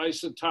show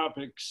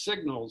isotopic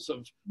signals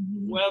of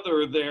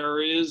whether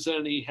there is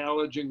any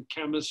halogen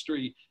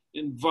chemistry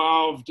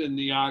involved in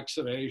the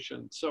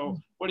oxidation. So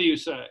what do you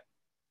say?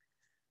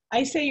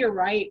 I say you're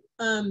right.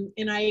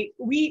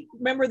 We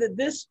remember that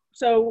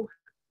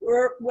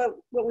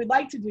what we'd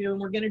like to do, and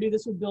we're going to do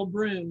this with Bill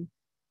Broom,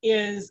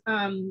 is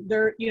so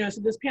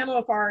this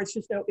PAM-OFR is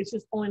it's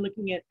just only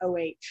looking at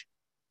OH.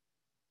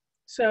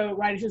 So,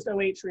 right, it's just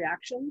OH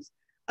reactions.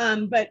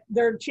 But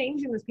they're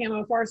changing this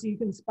PAM-OFR so you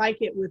can spike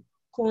it with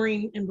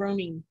chlorine and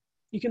bromine.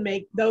 You can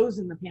make those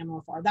in the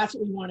PAM-OFR. That's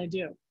what we want to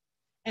do.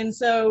 And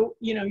so,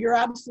 you're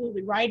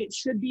absolutely right. It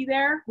should be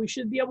there. We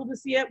should be able to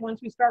see it once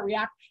we start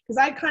reacting. Because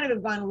I kind of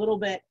have gotten a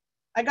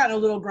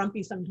little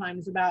grumpy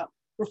sometimes about,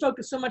 we're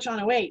focused so much on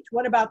OH.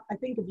 What about, I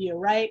think of you,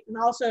 right? And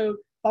also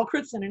Paul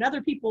Crutzen and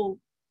other people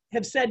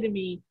have said to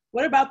me,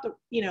 what about the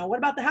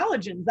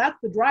halogens? That's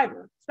the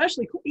driver,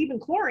 especially even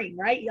chlorine,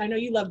 right? I know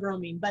you love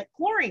bromine, but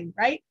chlorine,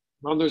 right?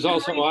 Well, there's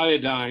also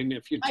iodine.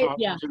 If you talk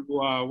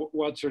to,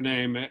 what's her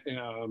name,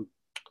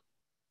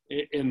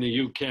 in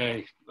the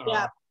UK.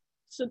 Yeah,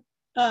 so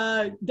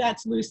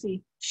that's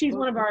Lucy. She's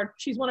one of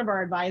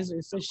our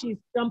advisors. So she's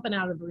jumping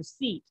out of her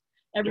seat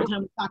every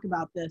time we talk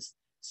about this.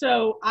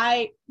 So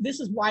this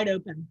is wide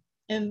open.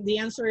 And the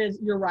answer is,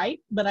 you're right,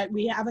 but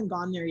we haven't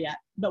gone there yet,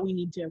 but we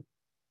need to.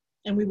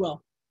 And we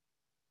will.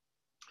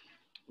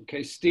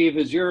 Okay, Steve,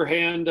 is your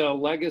hand a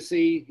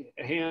legacy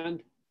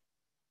hand?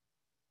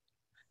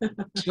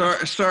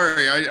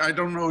 Sorry, I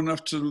don't know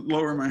enough to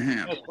lower my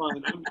hand. That's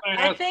fine.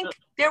 I think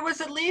there was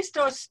at least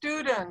a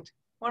student,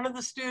 one of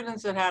the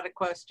students that had a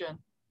question.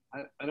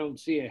 I don't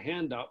see a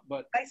hand up,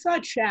 but. I saw a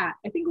chat.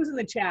 I think it was in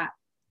the chat.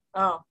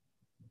 Oh.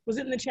 Was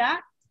it in the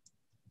chat?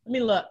 Let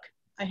me look.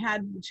 I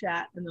had the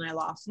chat and then I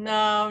lost it.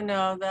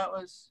 No, that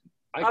was,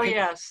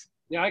 yes.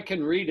 Yeah, I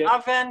can read it.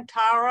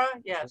 Aventara,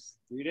 yes.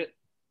 Read it.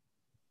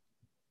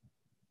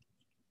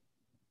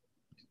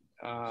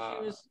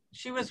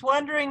 She was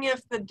wondering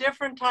if the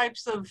different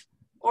types of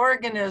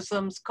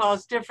organisms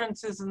cause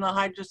differences in the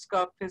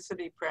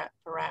hygroscopicity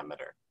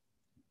parameter.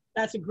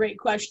 That's a great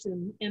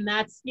question. And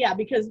that's,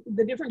 because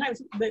the different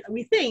types that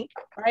we think,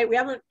 right, we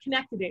haven't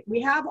connected it. We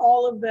did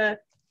all of the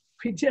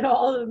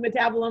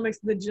metabolomics,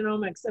 the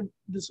genomics of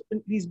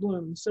these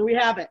blooms. So we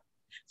have it.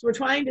 So we're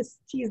trying to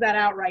tease that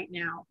out right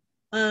now.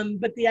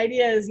 But the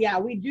idea is,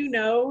 we do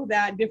know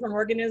that different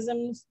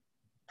organisms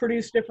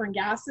produce different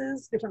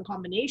gases, different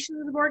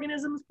combinations of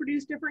organisms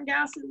produce different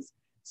gases.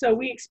 So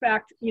we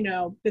expect,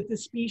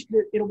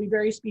 that it'll be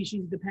very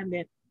species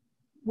dependent,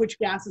 which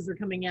gases are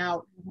coming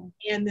out.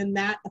 And then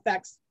that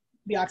affects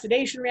the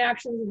oxidation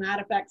reactions, and that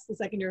affects the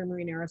secondary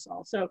marine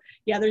aerosol. So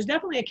there's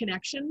definitely a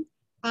connection.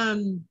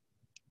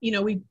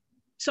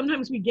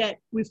 Sometimes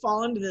we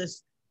fall into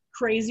this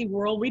crazy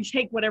world. We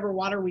take whatever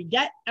water we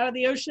get out of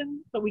the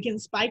ocean, but we can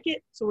spike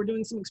it. So we're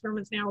doing some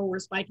experiments now where we're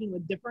spiking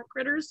with different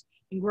critters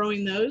and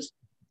growing those.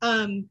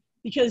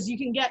 Because you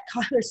can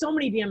there's so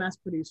many DMS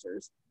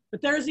producers,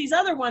 but there's these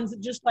other ones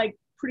that just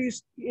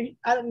produce,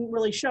 I didn't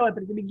really show it,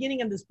 but at the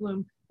beginning of this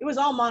bloom, it was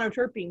all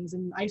monoterpenes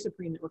and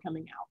isoprene that were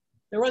coming out.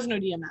 There was no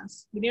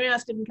DMS. The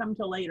DMS didn't come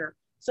till later.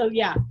 So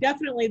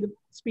definitely the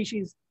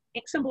species,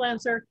 simple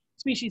answer,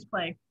 species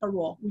play a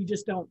role.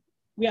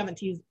 We haven't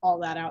teased all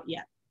that out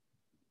yet.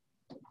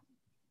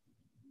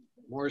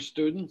 More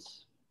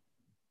students?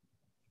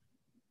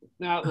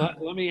 Now,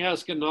 let me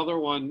ask another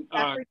one.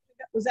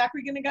 Was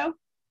Zachary gonna go?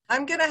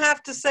 I'm gonna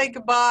have to say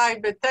goodbye,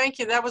 but thank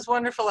you. That was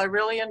wonderful. I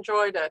really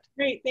enjoyed it.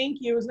 Great, thank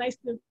you. It was nice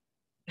to,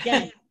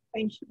 thank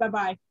you,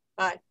 bye-bye.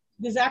 Bye.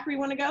 Does Zachary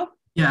want to go?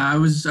 Yeah,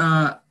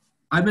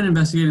 I've been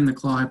investigating the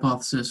claw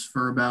hypothesis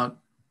for about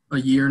a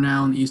year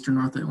now in the Eastern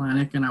North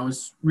Atlantic, and I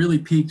was really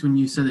piqued when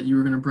you said that you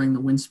were going to bring the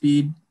wind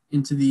speed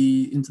into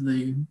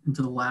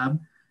the lab.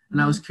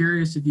 And I was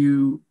curious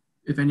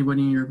if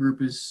anybody in your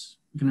group is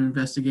going to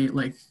investigate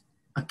like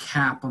a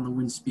cap on the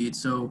wind speed.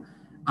 So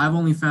I've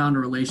only found a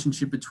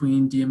relationship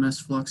between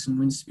DMS flux and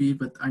wind speed,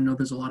 but I know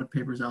there's a lot of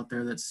papers out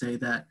there that say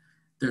that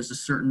there's a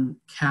certain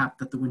cap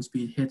that the wind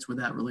speed hits where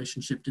that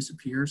relationship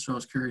disappears. So I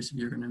was curious if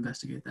you're going to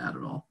investigate that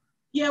at all.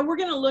 Yeah, we're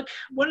going to look,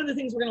 one of the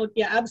things we're going to look,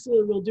 yeah,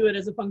 absolutely, we'll do it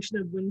as a function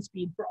of wind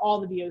speed for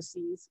all the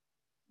VOCs.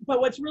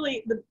 But what's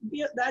really,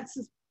 that's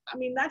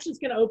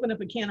just going to open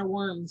up a can of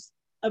worms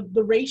of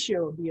the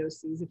ratio of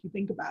VOCs, if you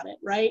think about it,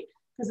 right?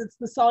 Because it's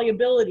the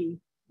solubility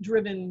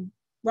driven,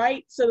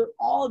 right? So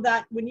all of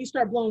that, when you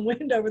start blowing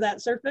wind over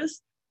that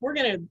surface, we're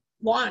going to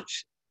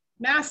launch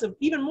massive,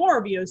 even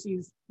more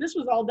VOCs. This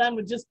was all done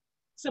with just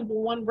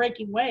simple one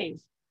breaking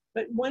waves.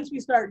 But once we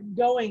start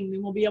going,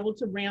 then we'll be able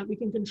to ramp, we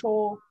can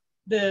control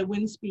the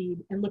wind speed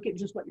and look at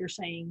just what you're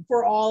saying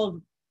for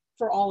all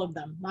of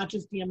them, not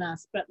just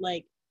DMS, but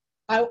like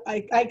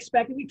I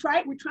expect we're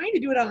trying to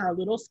do it on our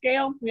little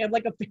scale. We have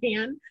like a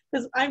fan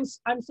because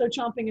I'm so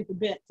chomping at the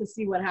bit to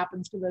see what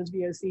happens to those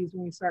VOCs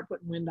when we start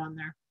putting wind on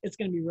there. It's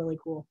going to be really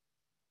cool.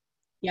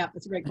 Yeah,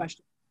 that's a great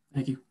question.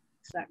 Thank you.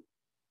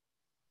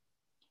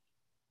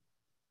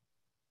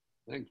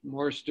 Thanks.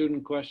 More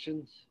student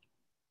questions?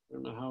 I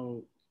don't know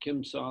how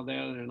Kim saw that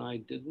and I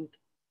didn't.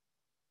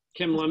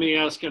 Kim, let me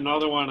ask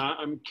another one.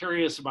 I'm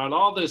curious about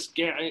all this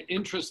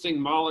interesting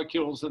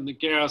molecules in the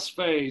gas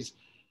phase.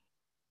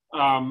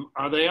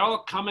 Are they all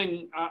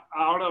coming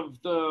out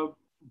of the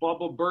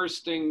bubble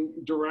bursting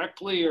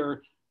directly,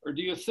 or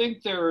do you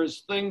think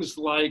there's things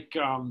like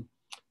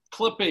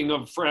clipping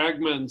of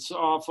fragments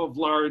off of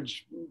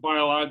large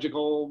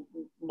biological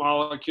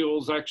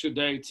molecules,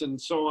 exudates, and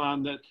so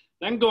on, that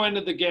then go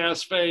into the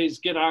gas phase,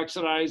 get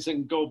oxidized,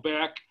 and go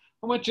back?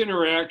 How much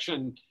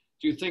interaction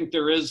do you think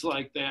there is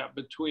like that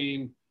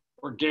between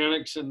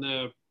organics and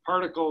the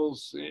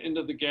particles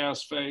into the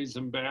gas phase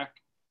and back?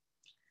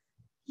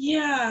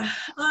 Yeah,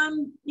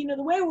 the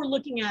way we're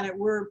looking at it,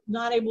 we're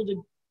not able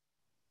to,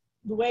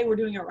 the way we're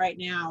doing it right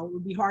now, it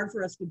would be hard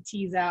for us to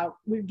tease out,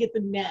 we get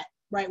the net,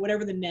 right,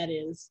 whatever the net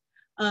is,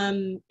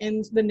 and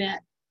the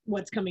net,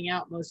 what's coming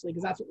out mostly,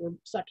 because that's what we're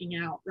sucking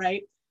out,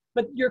 right?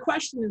 But your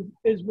question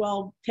is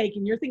well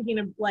taken. You're thinking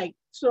of like,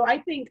 so I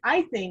think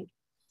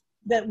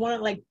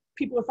that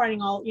people are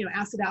finding all,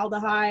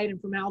 acetaldehyde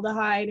and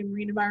formaldehyde in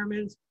marine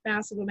environments,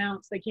 massive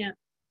amounts. They can't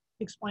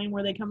explain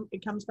where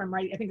it comes from,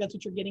 right? I think that's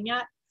what you're getting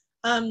at.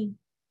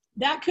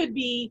 That could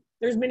be,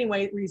 there's many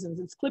reasons.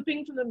 It's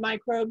clipping from the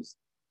microbes.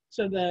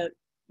 So the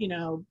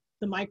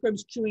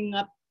microbes chewing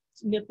up,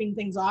 nipping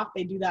things off,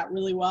 they do that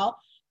really well.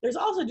 There's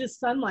also just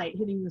sunlight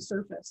hitting the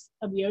surface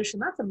of the ocean.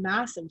 That's a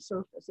massive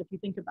surface if you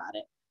think about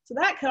it. So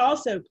that could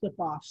also clip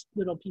off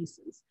little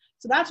pieces.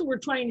 So that's what we're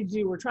trying to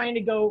do. We're trying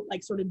to go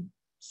like sort of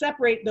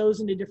separate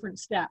those into different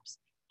steps.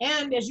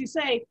 And as you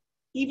say,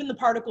 even the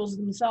particles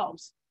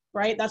themselves,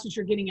 right? That's what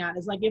you're getting at,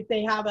 is like if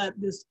they have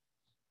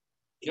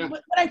Yeah.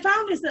 What I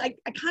found is that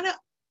I kind of,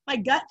 my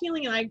gut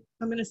feeling, and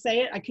I'm going to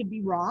say it, I could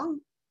be wrong,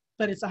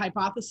 but it's a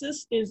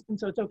hypothesis, and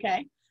so it's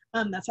okay.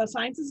 That's how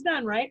science is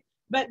done, right?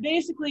 But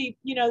basically,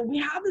 we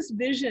have this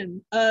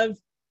vision of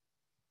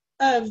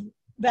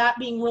that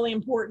being really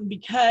important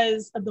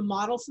because of the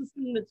model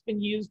system that's been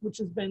used, which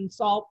has been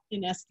salt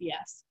in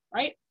SDS,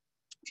 right?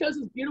 It shows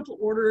this beautiful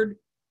ordered,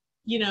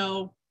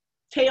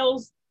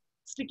 tails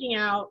sticking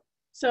out.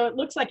 So it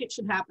looks like it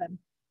should happen.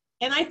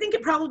 And I think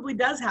it probably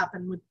does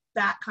happen with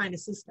that kind of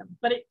system,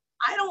 but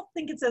I don't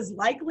think it's as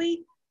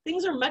likely.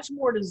 Things are much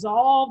more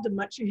dissolved and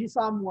much, as you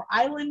saw, more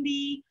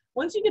islandy.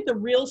 Once you get the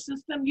real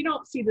system, you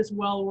don't see this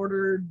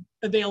well-ordered,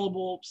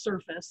 available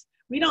surface.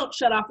 We don't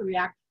shut off the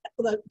reactor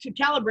to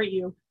calibrate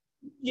you.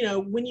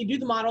 When you do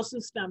the model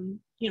system,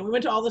 we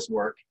went to all this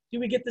work. Do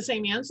we get the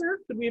same answer?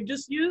 Could we have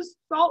just used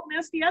salt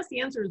and SDS?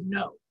 The answer is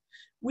no.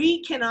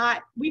 We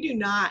do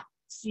not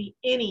see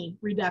any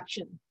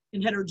reduction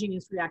in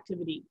heterogeneous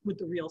reactivity with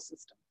the real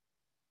system.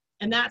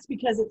 And that's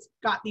because it's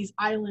got these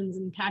islands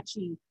and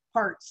patchy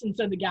parts, and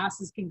so the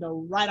gases can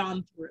go right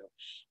on through.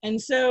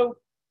 And so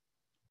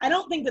I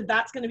don't think that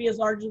that's going to be as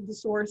large as the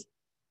source.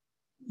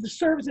 The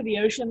surface of the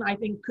ocean, I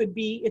think, could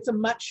be, it's a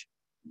much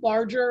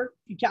larger,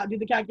 if you do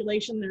the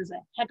calculation, there's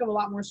a heck of a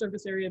lot more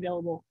surface area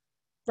available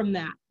from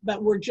that.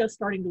 But we're just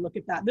starting to look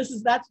at that.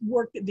 That's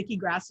work that Vicki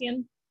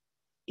Gracian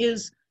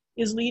is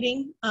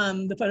leading,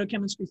 the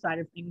photochemistry side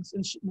of things.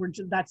 And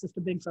that's just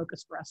a big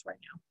focus for us right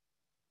now.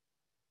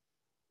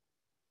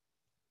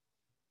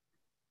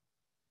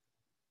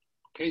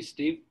 Okay,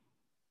 Steve.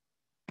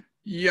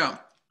 Yeah.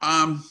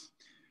 In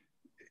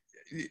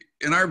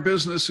our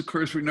business, of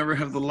course, we never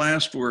have the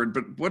last word,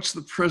 but what's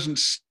the present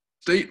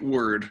state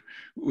word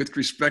with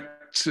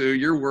respect to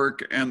your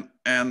work and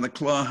the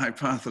claw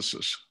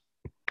hypothesis?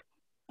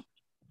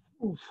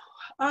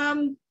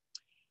 I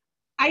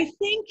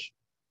think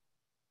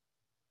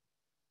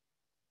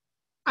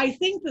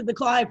that the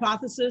claw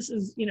hypothesis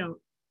is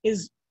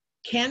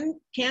can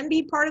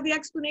be part of the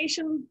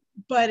explanation,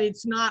 but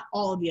it's not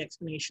all of the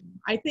explanation.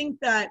 I think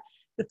that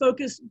the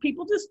focus,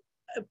 people just,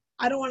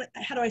 I don't want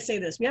to, how do I say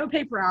this? We have a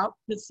paper out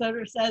that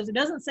sort of says, it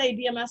doesn't say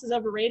DMS is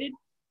overrated,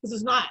 because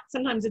it's not.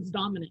 Sometimes it's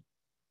dominant,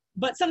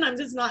 but sometimes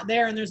it's not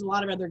there, and there's a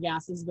lot of other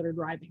gases that are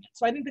driving it.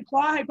 So I think the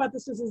claw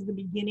hypothesis is the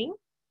beginning,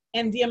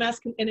 and DMS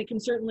can, and it can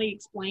certainly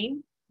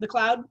explain the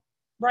cloud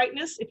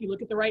brightness if you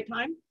look at the right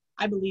time.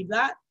 I believe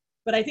that.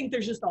 But I think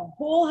there's just a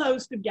whole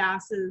host of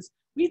gases.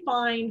 We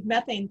find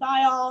methane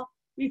thiol,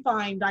 we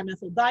find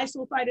dimethyl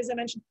disulfide, as I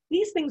mentioned.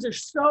 These things are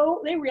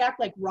so, they react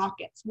like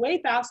rockets,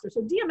 way faster.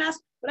 So DMS,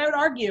 but I would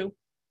argue,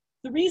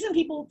 the reason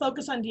people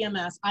focus on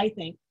DMS, I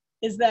think,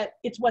 is that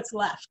it's what's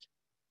left.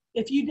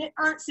 If you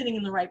aren't sitting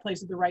in the right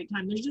place at the right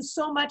time, there's just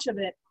so much of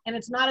it, and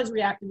it's not as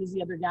reactive as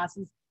the other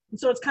gases. And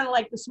so it's kind of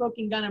like the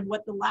smoking gun of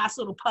what the last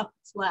little puff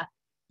is left.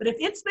 But if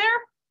it's there,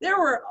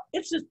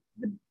 it's just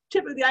the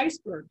tip of the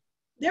iceberg.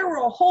 There were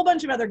a whole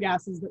bunch of other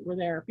gases that were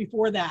there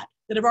before that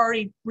have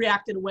already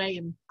reacted away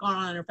and gone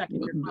on and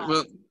affected your cloud.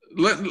 Well,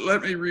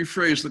 let me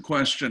rephrase the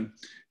question.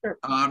 Sure.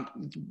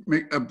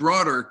 A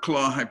broader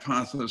claw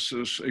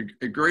hypothesis,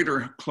 a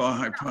greater claw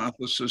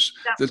hypothesis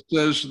that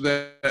says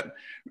that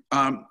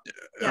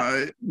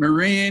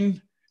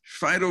marine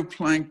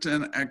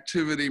phytoplankton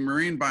activity,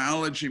 marine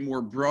biology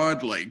more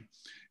broadly,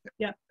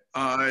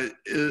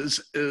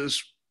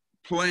 is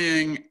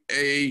playing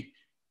a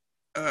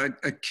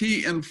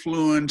key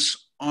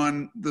influence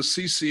on the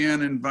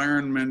CCN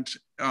environment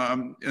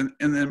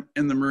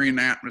in the marine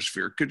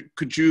atmosphere.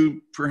 Could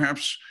you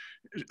perhaps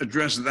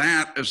address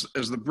that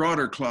as the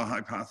broader claw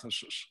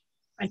hypothesis?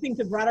 I think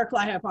the broader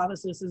claw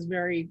hypothesis is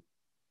very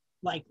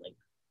likely,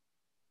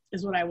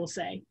 is what I will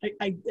say.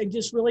 I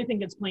just really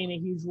think it's playing a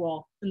huge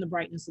role in the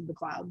brightness of the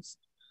clouds.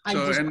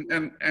 So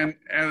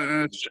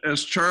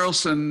as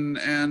Charlson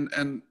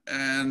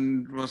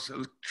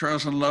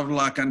Charlson,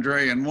 Lovelock,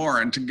 Andre, and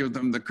Warren, to give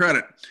them the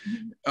credit,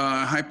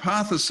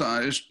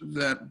 hypothesized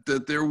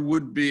that there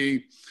would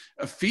be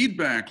a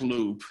feedback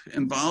loop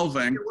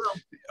involving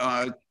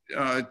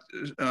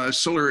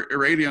solar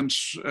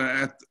irradiance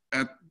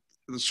at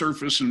the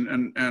surface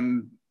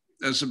and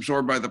as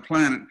absorbed by the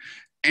planet,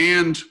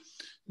 and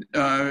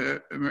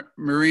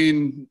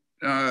marine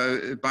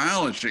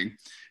biology.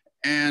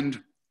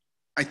 And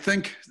I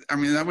think, I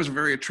mean, that was a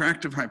very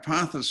attractive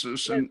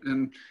hypothesis,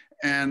 and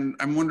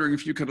I'm wondering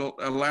if you could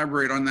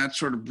elaborate on that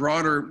sort of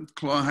broader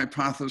claw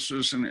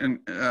hypothesis and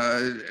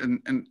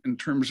in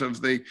terms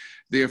of the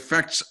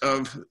effects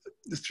of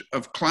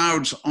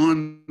clouds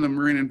on the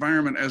marine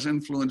environment as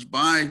influenced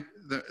by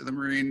the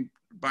marine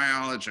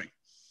biology.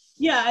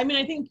 Yeah, I mean,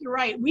 I think you're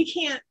right. We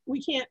can't,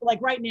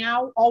 like right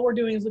now, all we're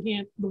doing is looking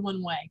at the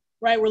one way,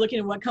 right? We're looking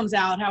at what comes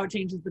out, how it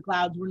changes the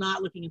clouds. We're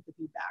not looking at the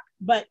feedback,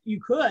 but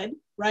you could,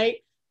 right?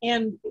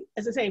 And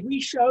as I say, if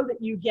we show that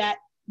you get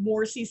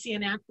more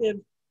CCN active,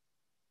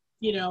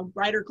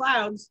 brighter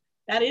clouds,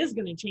 that is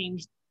going to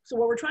change. So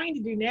what we're trying to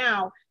do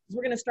now is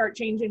we're going to start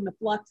changing the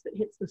flux that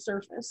hits the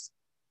surface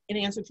in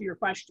answer to your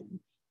question,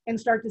 and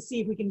start to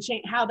see if we can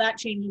change how that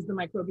changes the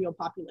microbial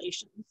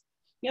populations.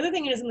 The other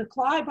thing is, in the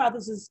claw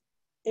hypothesis,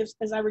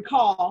 as I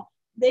recall,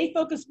 they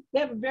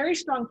have a very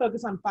strong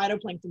focus on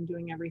phytoplankton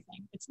doing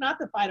everything. It's not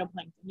the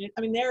phytoplankton.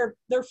 I mean, they're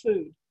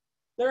food.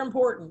 They're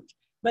important,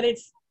 but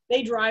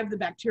they drive the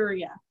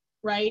bacteria,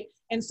 right?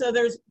 And so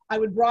I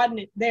would broaden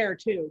it there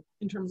too,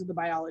 in terms of the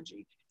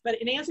biology.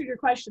 But in answer to your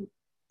question,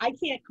 I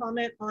can't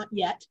comment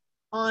yet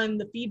on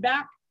the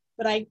feedback,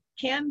 but I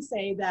can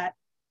say that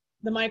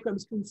the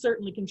microbes can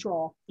certainly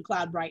control the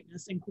cloud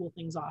brightness and cool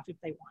things off if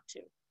they want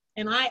to.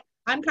 And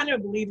I'm kind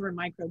of a believer in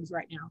microbes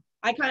right now.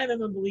 I kind of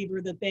am a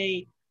believer that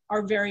they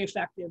are very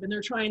effective, and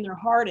they're trying their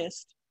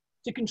hardest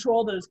to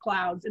control those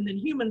clouds. And then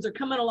humans are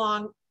coming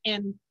along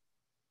and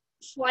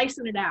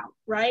slicing it out,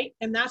 right?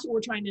 And that's what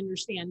we're trying to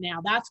understand now.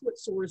 That's what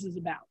SOARS is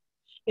about,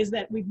 is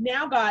that we've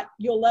now got,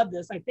 you'll love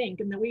this, I think,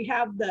 and that we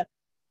have the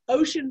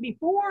ocean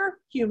before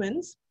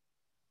humans,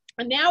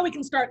 and now we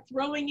can start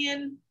throwing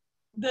in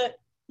the,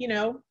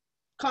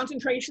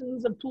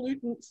 concentrations of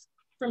pollutants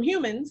from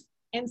humans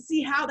and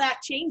see how that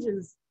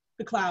changes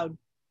the cloud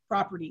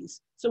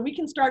properties. So we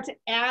can start to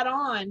add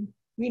on,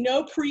 we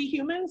know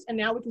pre-humans, and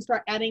now we can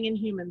start adding in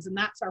humans, and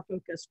that's our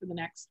focus for the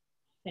next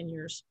 10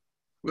 years.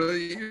 Well,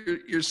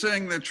 you're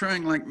saying they're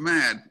trying like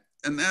mad,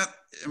 and that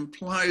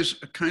implies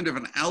a kind of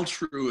an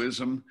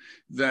altruism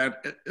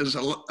that is,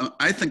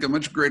 I think, a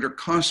much greater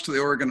cost to the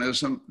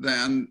organism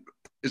than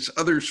its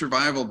other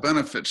survival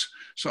benefits.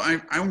 So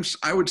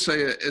I would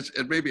say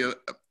it may be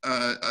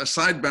a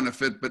side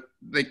benefit, but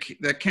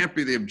that can't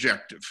be the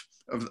objective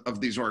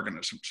of these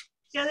organisms.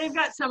 Yeah, they've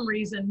got some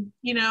reason,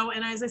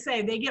 and as I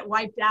say, they get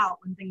wiped out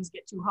when things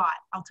get too hot.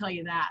 I'll tell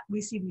you that. We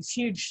see these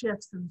huge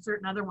shifts and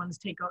certain other ones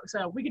take over.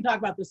 So we could talk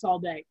about this all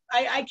day.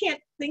 I can't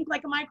think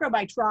like a microbe.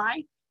 I try.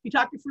 If you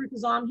talk to Farouk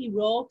Azam, he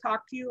will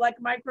talk to you like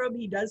a microbe.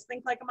 He does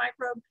think like a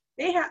microbe.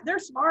 They're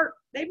smart.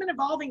 They've been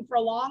evolving for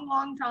a long,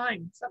 long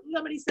time.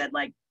 Somebody said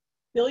like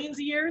billions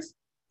of years.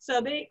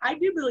 So I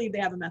do believe they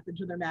have a method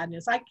to their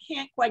madness. I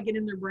can't quite get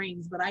in their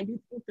brains, but I do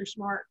think they're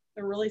smart.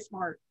 They're really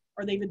smart.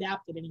 or they've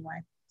adapted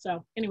anyway.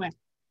 So anyway,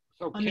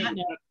 so on that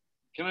note.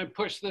 Can I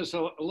push this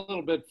a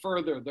little bit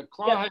further? The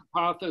claw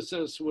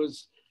hypothesis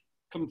was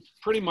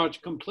pretty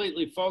much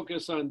completely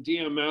focused on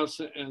DMS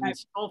and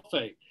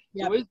sulfate.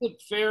 So is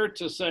it fair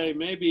to say,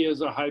 maybe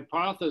as a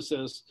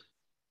hypothesis,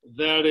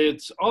 that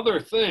it's other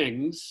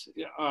things,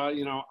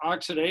 you know,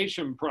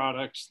 oxidation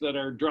products that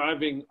are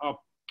driving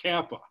up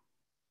kappa?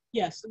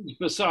 Yes.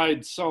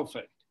 Besides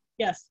sulfate?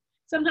 Yes.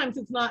 Sometimes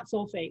it's not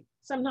sulfate.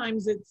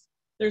 Sometimes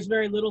there's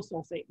very little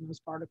sulfate in those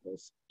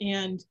particles.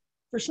 And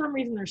for some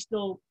reason, they're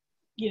still,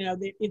 you know,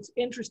 it's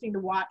interesting to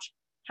watch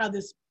how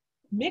this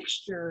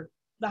mixture,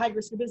 the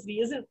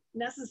hygroscopicity, isn't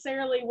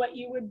necessarily what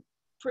you would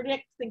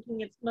predict,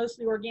 thinking it's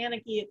mostly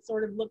organic-y. It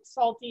sort of looks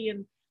salty,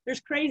 and there's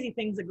crazy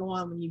things that go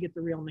on when you get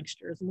the real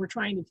mixtures, and we're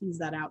trying to tease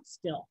that out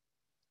still.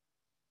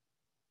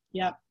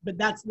 Yeah, but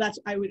that's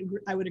I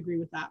would agree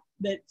with that.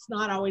 That it's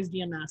not always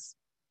DMS.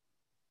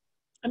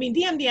 I mean,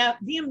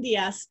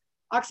 DMDS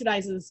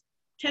oxidizes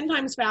 10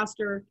 times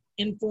faster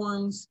and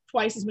forms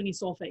twice as many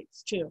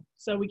sulfates too.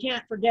 So we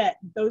can't forget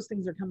those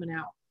things are coming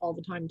out all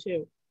the time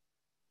too.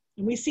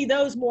 And we see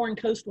those more in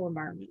coastal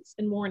environments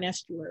and more in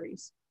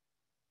estuaries.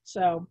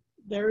 So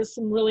there's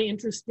some really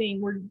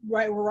interesting, we're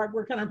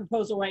working on a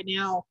proposal right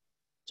now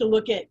to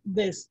look at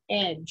this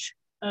edge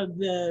of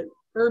the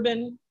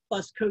urban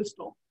plus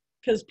coastal,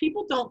 because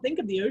people don't think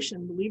of the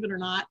ocean, believe it or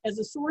not, as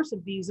a source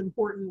of these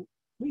important,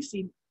 we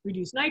see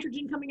reduced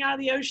nitrogen coming out of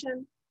the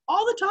ocean.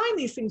 All the time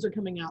these things are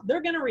coming out.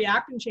 They're going to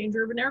react and change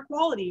urban air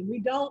quality. We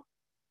don't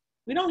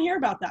hear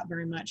about that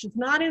very much. It's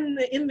not in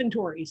the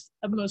inventories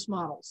of most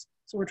models.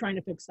 So we're trying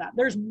to fix that.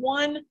 There's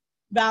one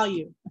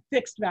value, a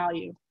fixed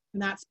value,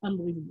 and that's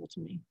unbelievable to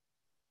me.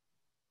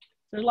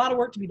 There's a lot of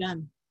work to be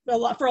done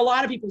for a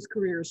lot of people's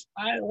careers.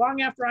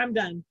 Long after I'm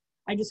done,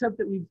 I just hope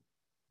that we've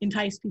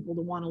enticed people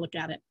to want to look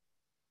at it.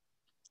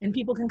 And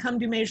people can come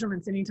do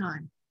measurements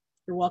anytime.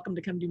 You're welcome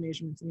to come do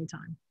measurements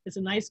anytime.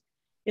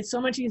 It's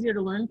so much easier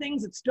to learn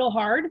things. It's still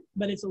hard,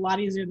 but it's a lot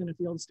easier than a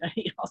field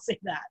study. I'll say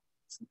that.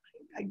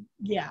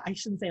 I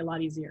shouldn't say a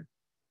lot easier.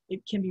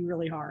 It can be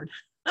really hard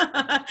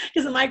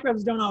because the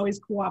microbes don't always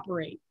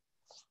cooperate.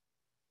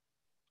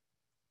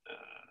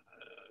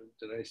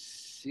 Did I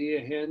see a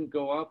hand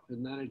go up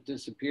and then it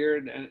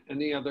disappeared?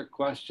 Any other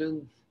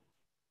questions?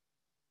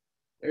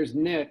 There's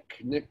Nick.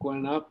 Nick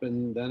went up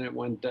and then it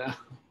went down.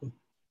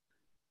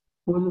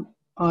 Well,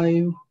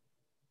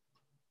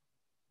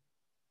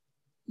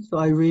 so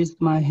I raised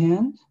my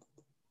hand.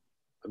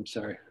 I'm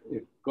sorry.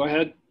 Go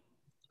ahead.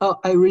 Oh,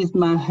 I raised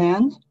my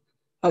hand.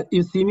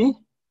 You see me?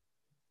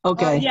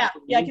 Okay. Yeah,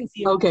 I can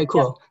see you. Okay,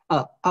 cool.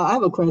 Yeah. I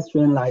have a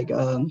question, like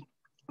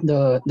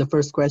the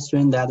first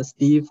question that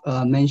Steve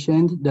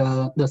mentioned,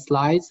 the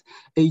slides,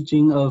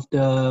 aging of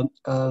the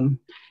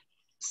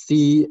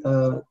sea,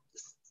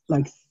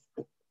 like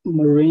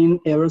marine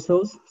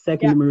aerosols,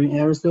 secondary marine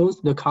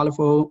aerosols, the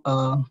colorful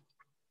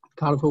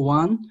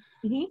one.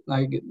 Mm-hmm.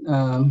 Like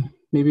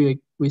maybe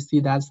we see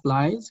that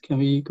slides. Can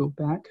we go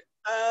back?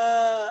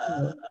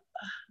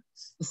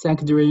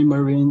 Secondary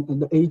marine,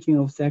 the aging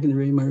of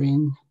secondary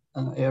marine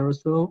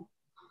aerosol.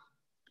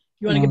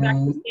 You want to get back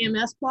to this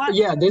AMS plot?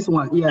 Yeah, this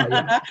one.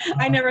 Yeah.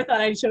 I never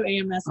thought I'd show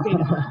AMS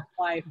data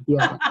live.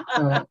 Yeah.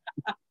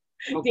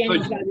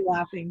 Daniel's got to be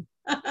laughing.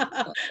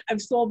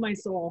 I've sold my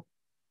soul.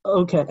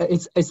 Okay,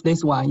 it's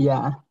this one.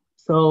 Yeah.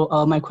 So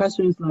my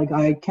question is, like,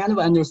 I kind of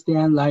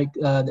understand, like,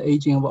 the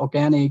aging of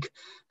organic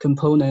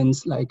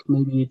components, like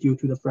maybe due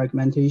to the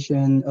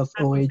fragmentation of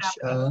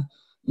OH.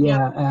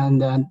 Yeah,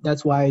 and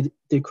that's why it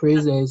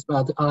decreases.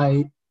 But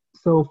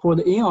so for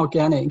the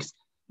inorganics,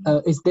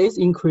 is this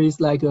increase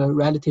like a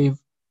relative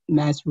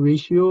mass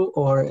ratio,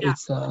 or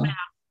it's mass?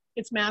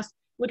 It's mass.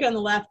 Look on the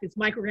left, it's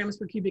micrograms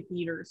per cubic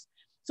meters.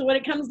 So what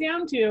it comes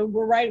down to,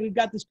 we're right, we've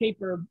got this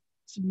paper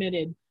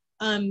submitted.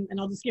 And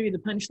I'll just give you the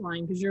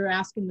punchline because you're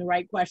asking the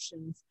right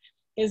questions,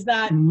 is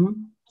that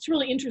it's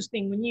really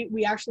interesting when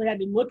we actually had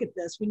to look at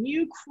this. When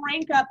you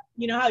crank up,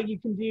 you know how you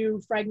can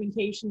do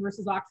fragmentation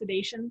versus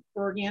oxidation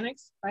for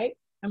organics, right?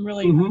 I'm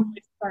really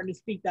starting to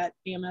speak that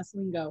AMS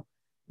lingo.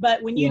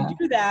 But when you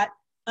do that,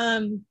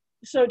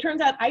 so it turns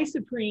out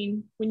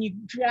isoprene, when you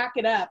jack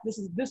it up,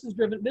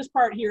 this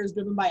part here is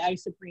driven by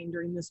isoprene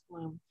during this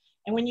bloom.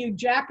 And when you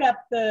jack up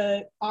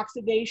the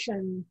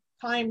oxidation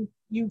time,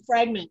 you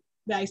fragment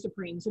the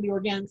isoprene, so the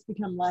organics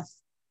become less,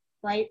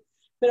 right?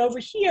 But over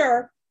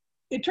here,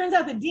 it turns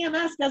out that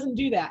DMS doesn't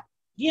do that.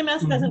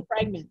 DMS doesn't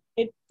fragment.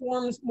 It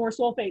forms more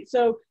sulfate.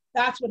 So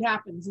that's what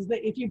happens, is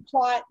that if you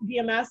plot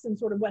DMS and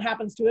sort of what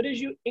happens to it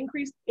as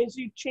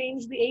you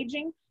change the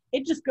aging,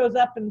 it just goes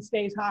up and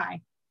stays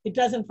high. It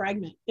doesn't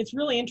fragment. It's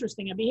really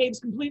interesting. It behaves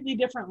completely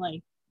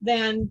differently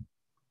than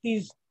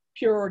these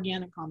pure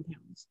organic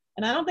compounds.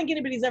 And I don't think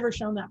anybody's ever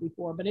shown that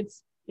before, but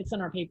it's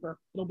in our paper.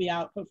 It'll be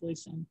out hopefully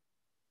soon.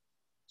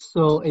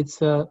 So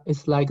it's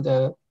like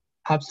the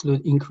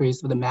absolute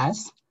increase of the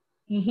mass?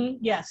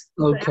 Yes.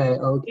 Okay.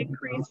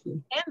 Increase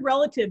and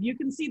relative. You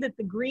can see that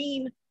the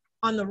green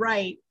on the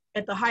right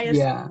at the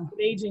highest of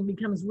aging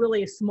becomes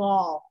really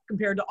small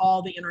compared to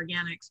all the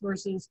inorganics,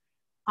 versus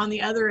on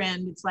the other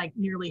end, it's like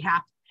nearly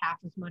half half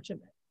as much of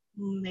it,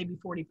 maybe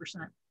 40%,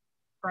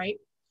 right?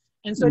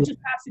 And so it just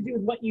has to do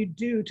with what you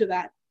do to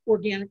that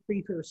organic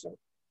precursor.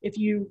 If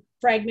you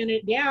fragment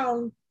it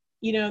down,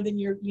 then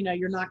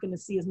you're not going to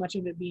see as much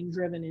of it being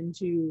driven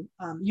into,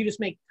 you just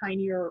make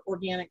tinier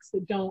organics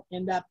that don't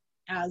end up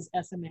as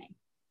SMA,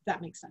 if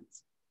that makes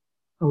sense.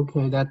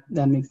 Okay,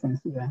 that makes sense,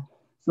 yeah.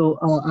 So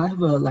I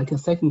have a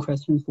second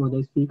question for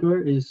the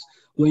speaker is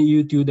when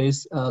you do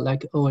this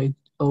like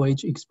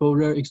OH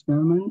exposure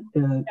experiment,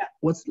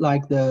 what's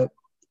like the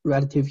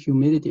relative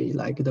humidity,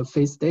 like the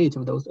phase state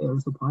of those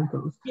aerosol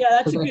particles? Yeah,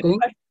 that's a good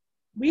question.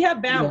 We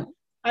have bounce. Yeah.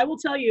 I will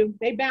tell you,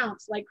 they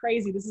bounce like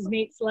crazy. This is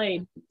Nate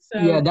Slade. So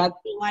yeah, that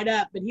will light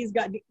up, but he's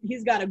got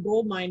a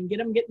gold mine. Get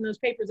him getting those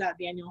papers out,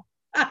 Daniel.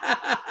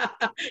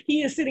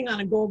 He is sitting on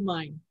a gold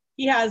mine.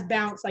 He has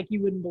bounce like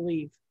you wouldn't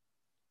believe.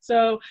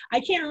 So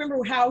I can't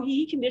remember how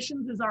he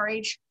conditions his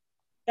RH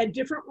at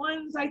different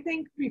ones, I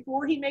think,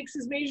 before he makes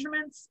his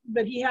measurements,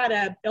 but he had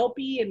a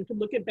LP and could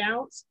look at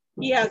bounce.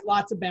 He has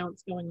lots of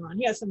bounce going on.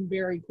 He has some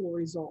very cool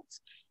results.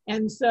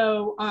 And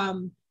so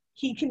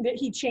he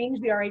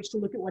changed the RH to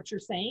look at what you're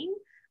saying.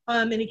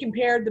 And he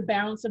compared the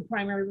bounce of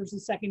primary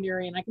versus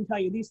secondary. And I can tell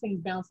you, these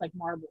things bounce like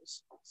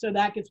marbles. So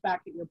that gets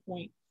back to your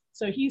point.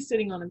 So he's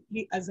sitting on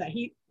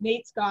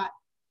Nate's got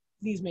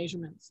these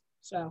measurements.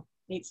 So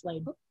Nate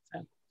Slade.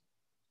 So.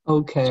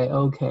 Okay.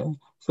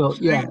 So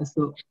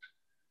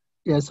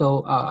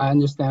so I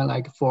understand,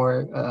 like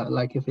for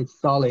like if it's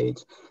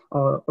solid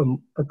or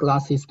a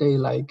glassy state,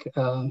 like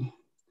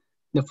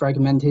the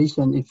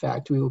fragmentation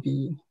effect will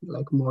be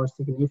like more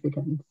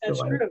significant. That's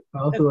so true. I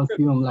also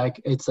assume like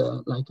it's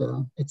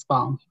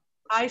bound.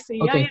 I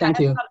see. Okay, thank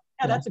you.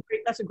 Yeah,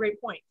 that's a great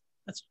point.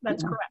 That's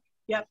correct.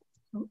 Yep.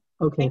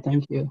 Okay,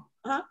 thank you.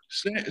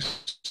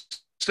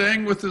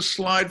 Staying with this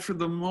slide for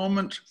the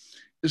moment,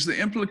 is the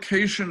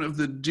implication of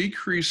the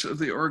decrease of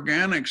the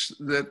organics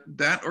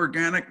that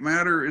organic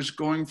matter is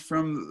going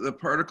from the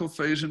particle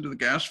phase into the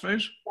gas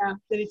phase? Yeah,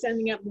 that it's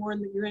ending up more,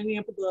 and you're ending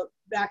up with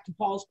back to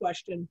Paul's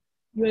question,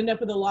 you end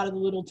up with a lot of the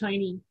little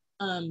tiny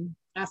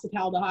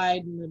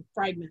acetaldehyde and the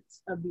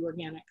fragments of the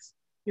organics.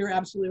 You're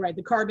absolutely right.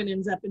 The carbon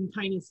ends up in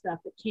tiny stuff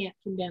that can't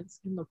condense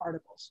in the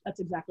particles. That's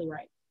exactly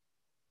right.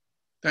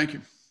 Thank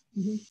you.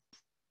 Mm-hmm.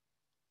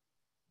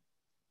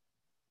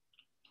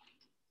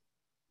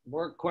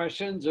 More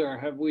questions, or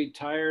have we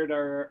tired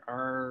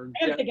our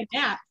I gotta take a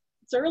nap.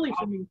 It's early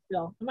for me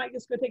still. I might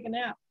just go take a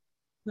nap.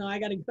 No, I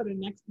gotta go to the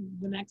next meeting,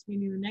 the next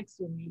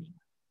Zoom meeting.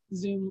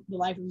 Zoom, the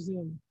life of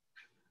Zoom.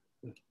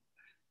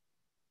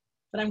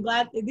 But I'm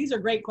glad, these are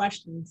great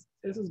questions.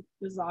 This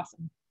is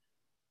awesome.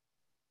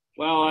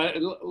 Well,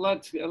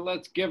 let's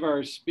give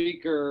our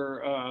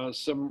speaker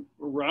some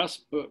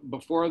rest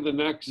before the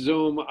next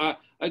Zoom.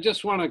 I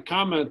just want to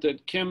comment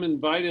that Kim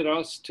invited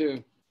us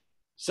to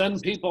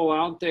send people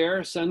out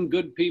there, send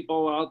good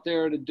people out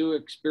there to do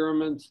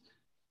experiments.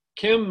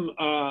 Kim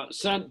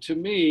sent to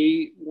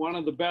me one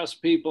of the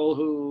best people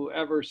who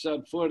ever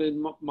set foot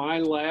in my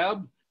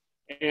lab.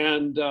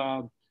 And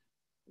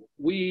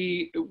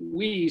we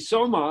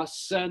SoMAS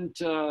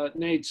sent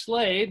Nate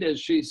Slade, as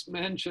she's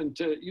mentioned,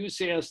 to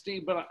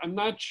UCSD, but I'm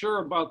not sure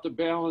about the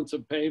balance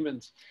of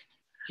payments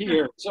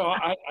here. So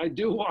I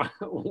do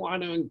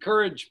want to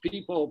encourage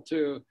people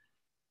to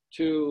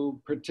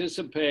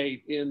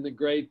participate in the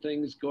great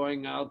things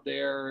going out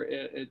there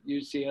at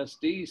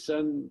UCSD.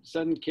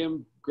 Send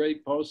Kim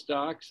great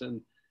postdocs,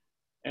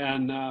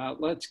 and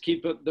let's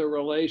keep the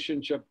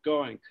relationship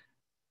going.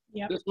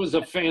 Yep. This was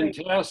a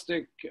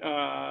fantastic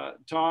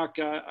talk.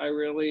 I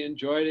really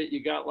enjoyed it.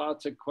 You got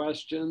lots of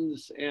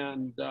questions,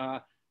 and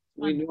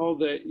we know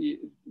that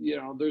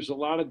there's a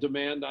lot of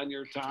demand on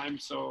your time.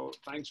 So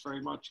thanks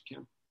very much,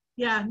 Kim.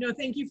 Yeah, no,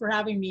 thank you for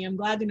having me. I'm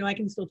glad to know I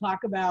can still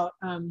talk about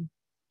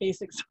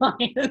basic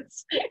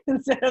science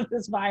instead of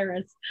this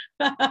virus.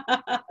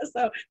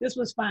 So this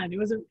was fun. It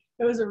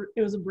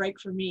was a break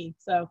for me.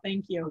 So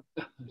thank you.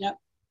 Yep.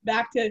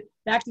 Back to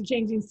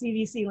changing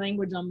CDC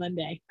language on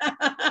Monday.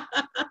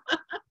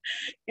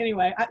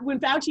 Anyway, when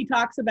Fauci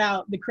talks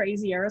about the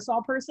crazy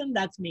aerosol person,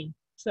 that's me.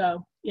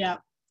 So yeah,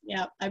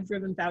 I've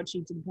driven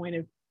Fauci to the point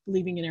of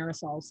believing in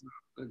aerosols.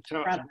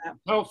 Tell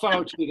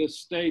Fauci to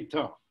stay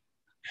tough.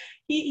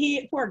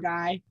 He poor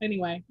guy.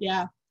 Anyway,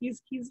 yeah,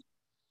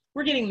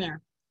 we're getting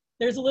there.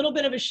 There's a little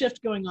bit of a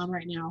shift going on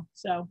right now,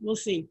 so we'll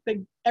see. But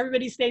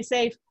everybody stay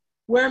safe,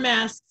 wear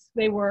masks,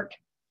 they work.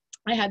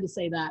 I had to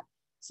say that.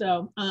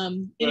 So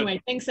anyway,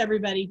 thanks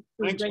everybody.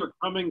 Thanks for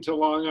coming to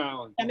Long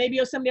Island. And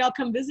maybe someday I'll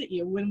come visit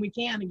you when we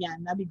can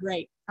again. That'd be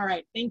great. All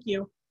right, thank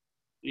you.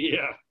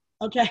 Yeah.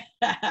 Okay,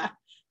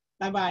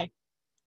 bye-bye.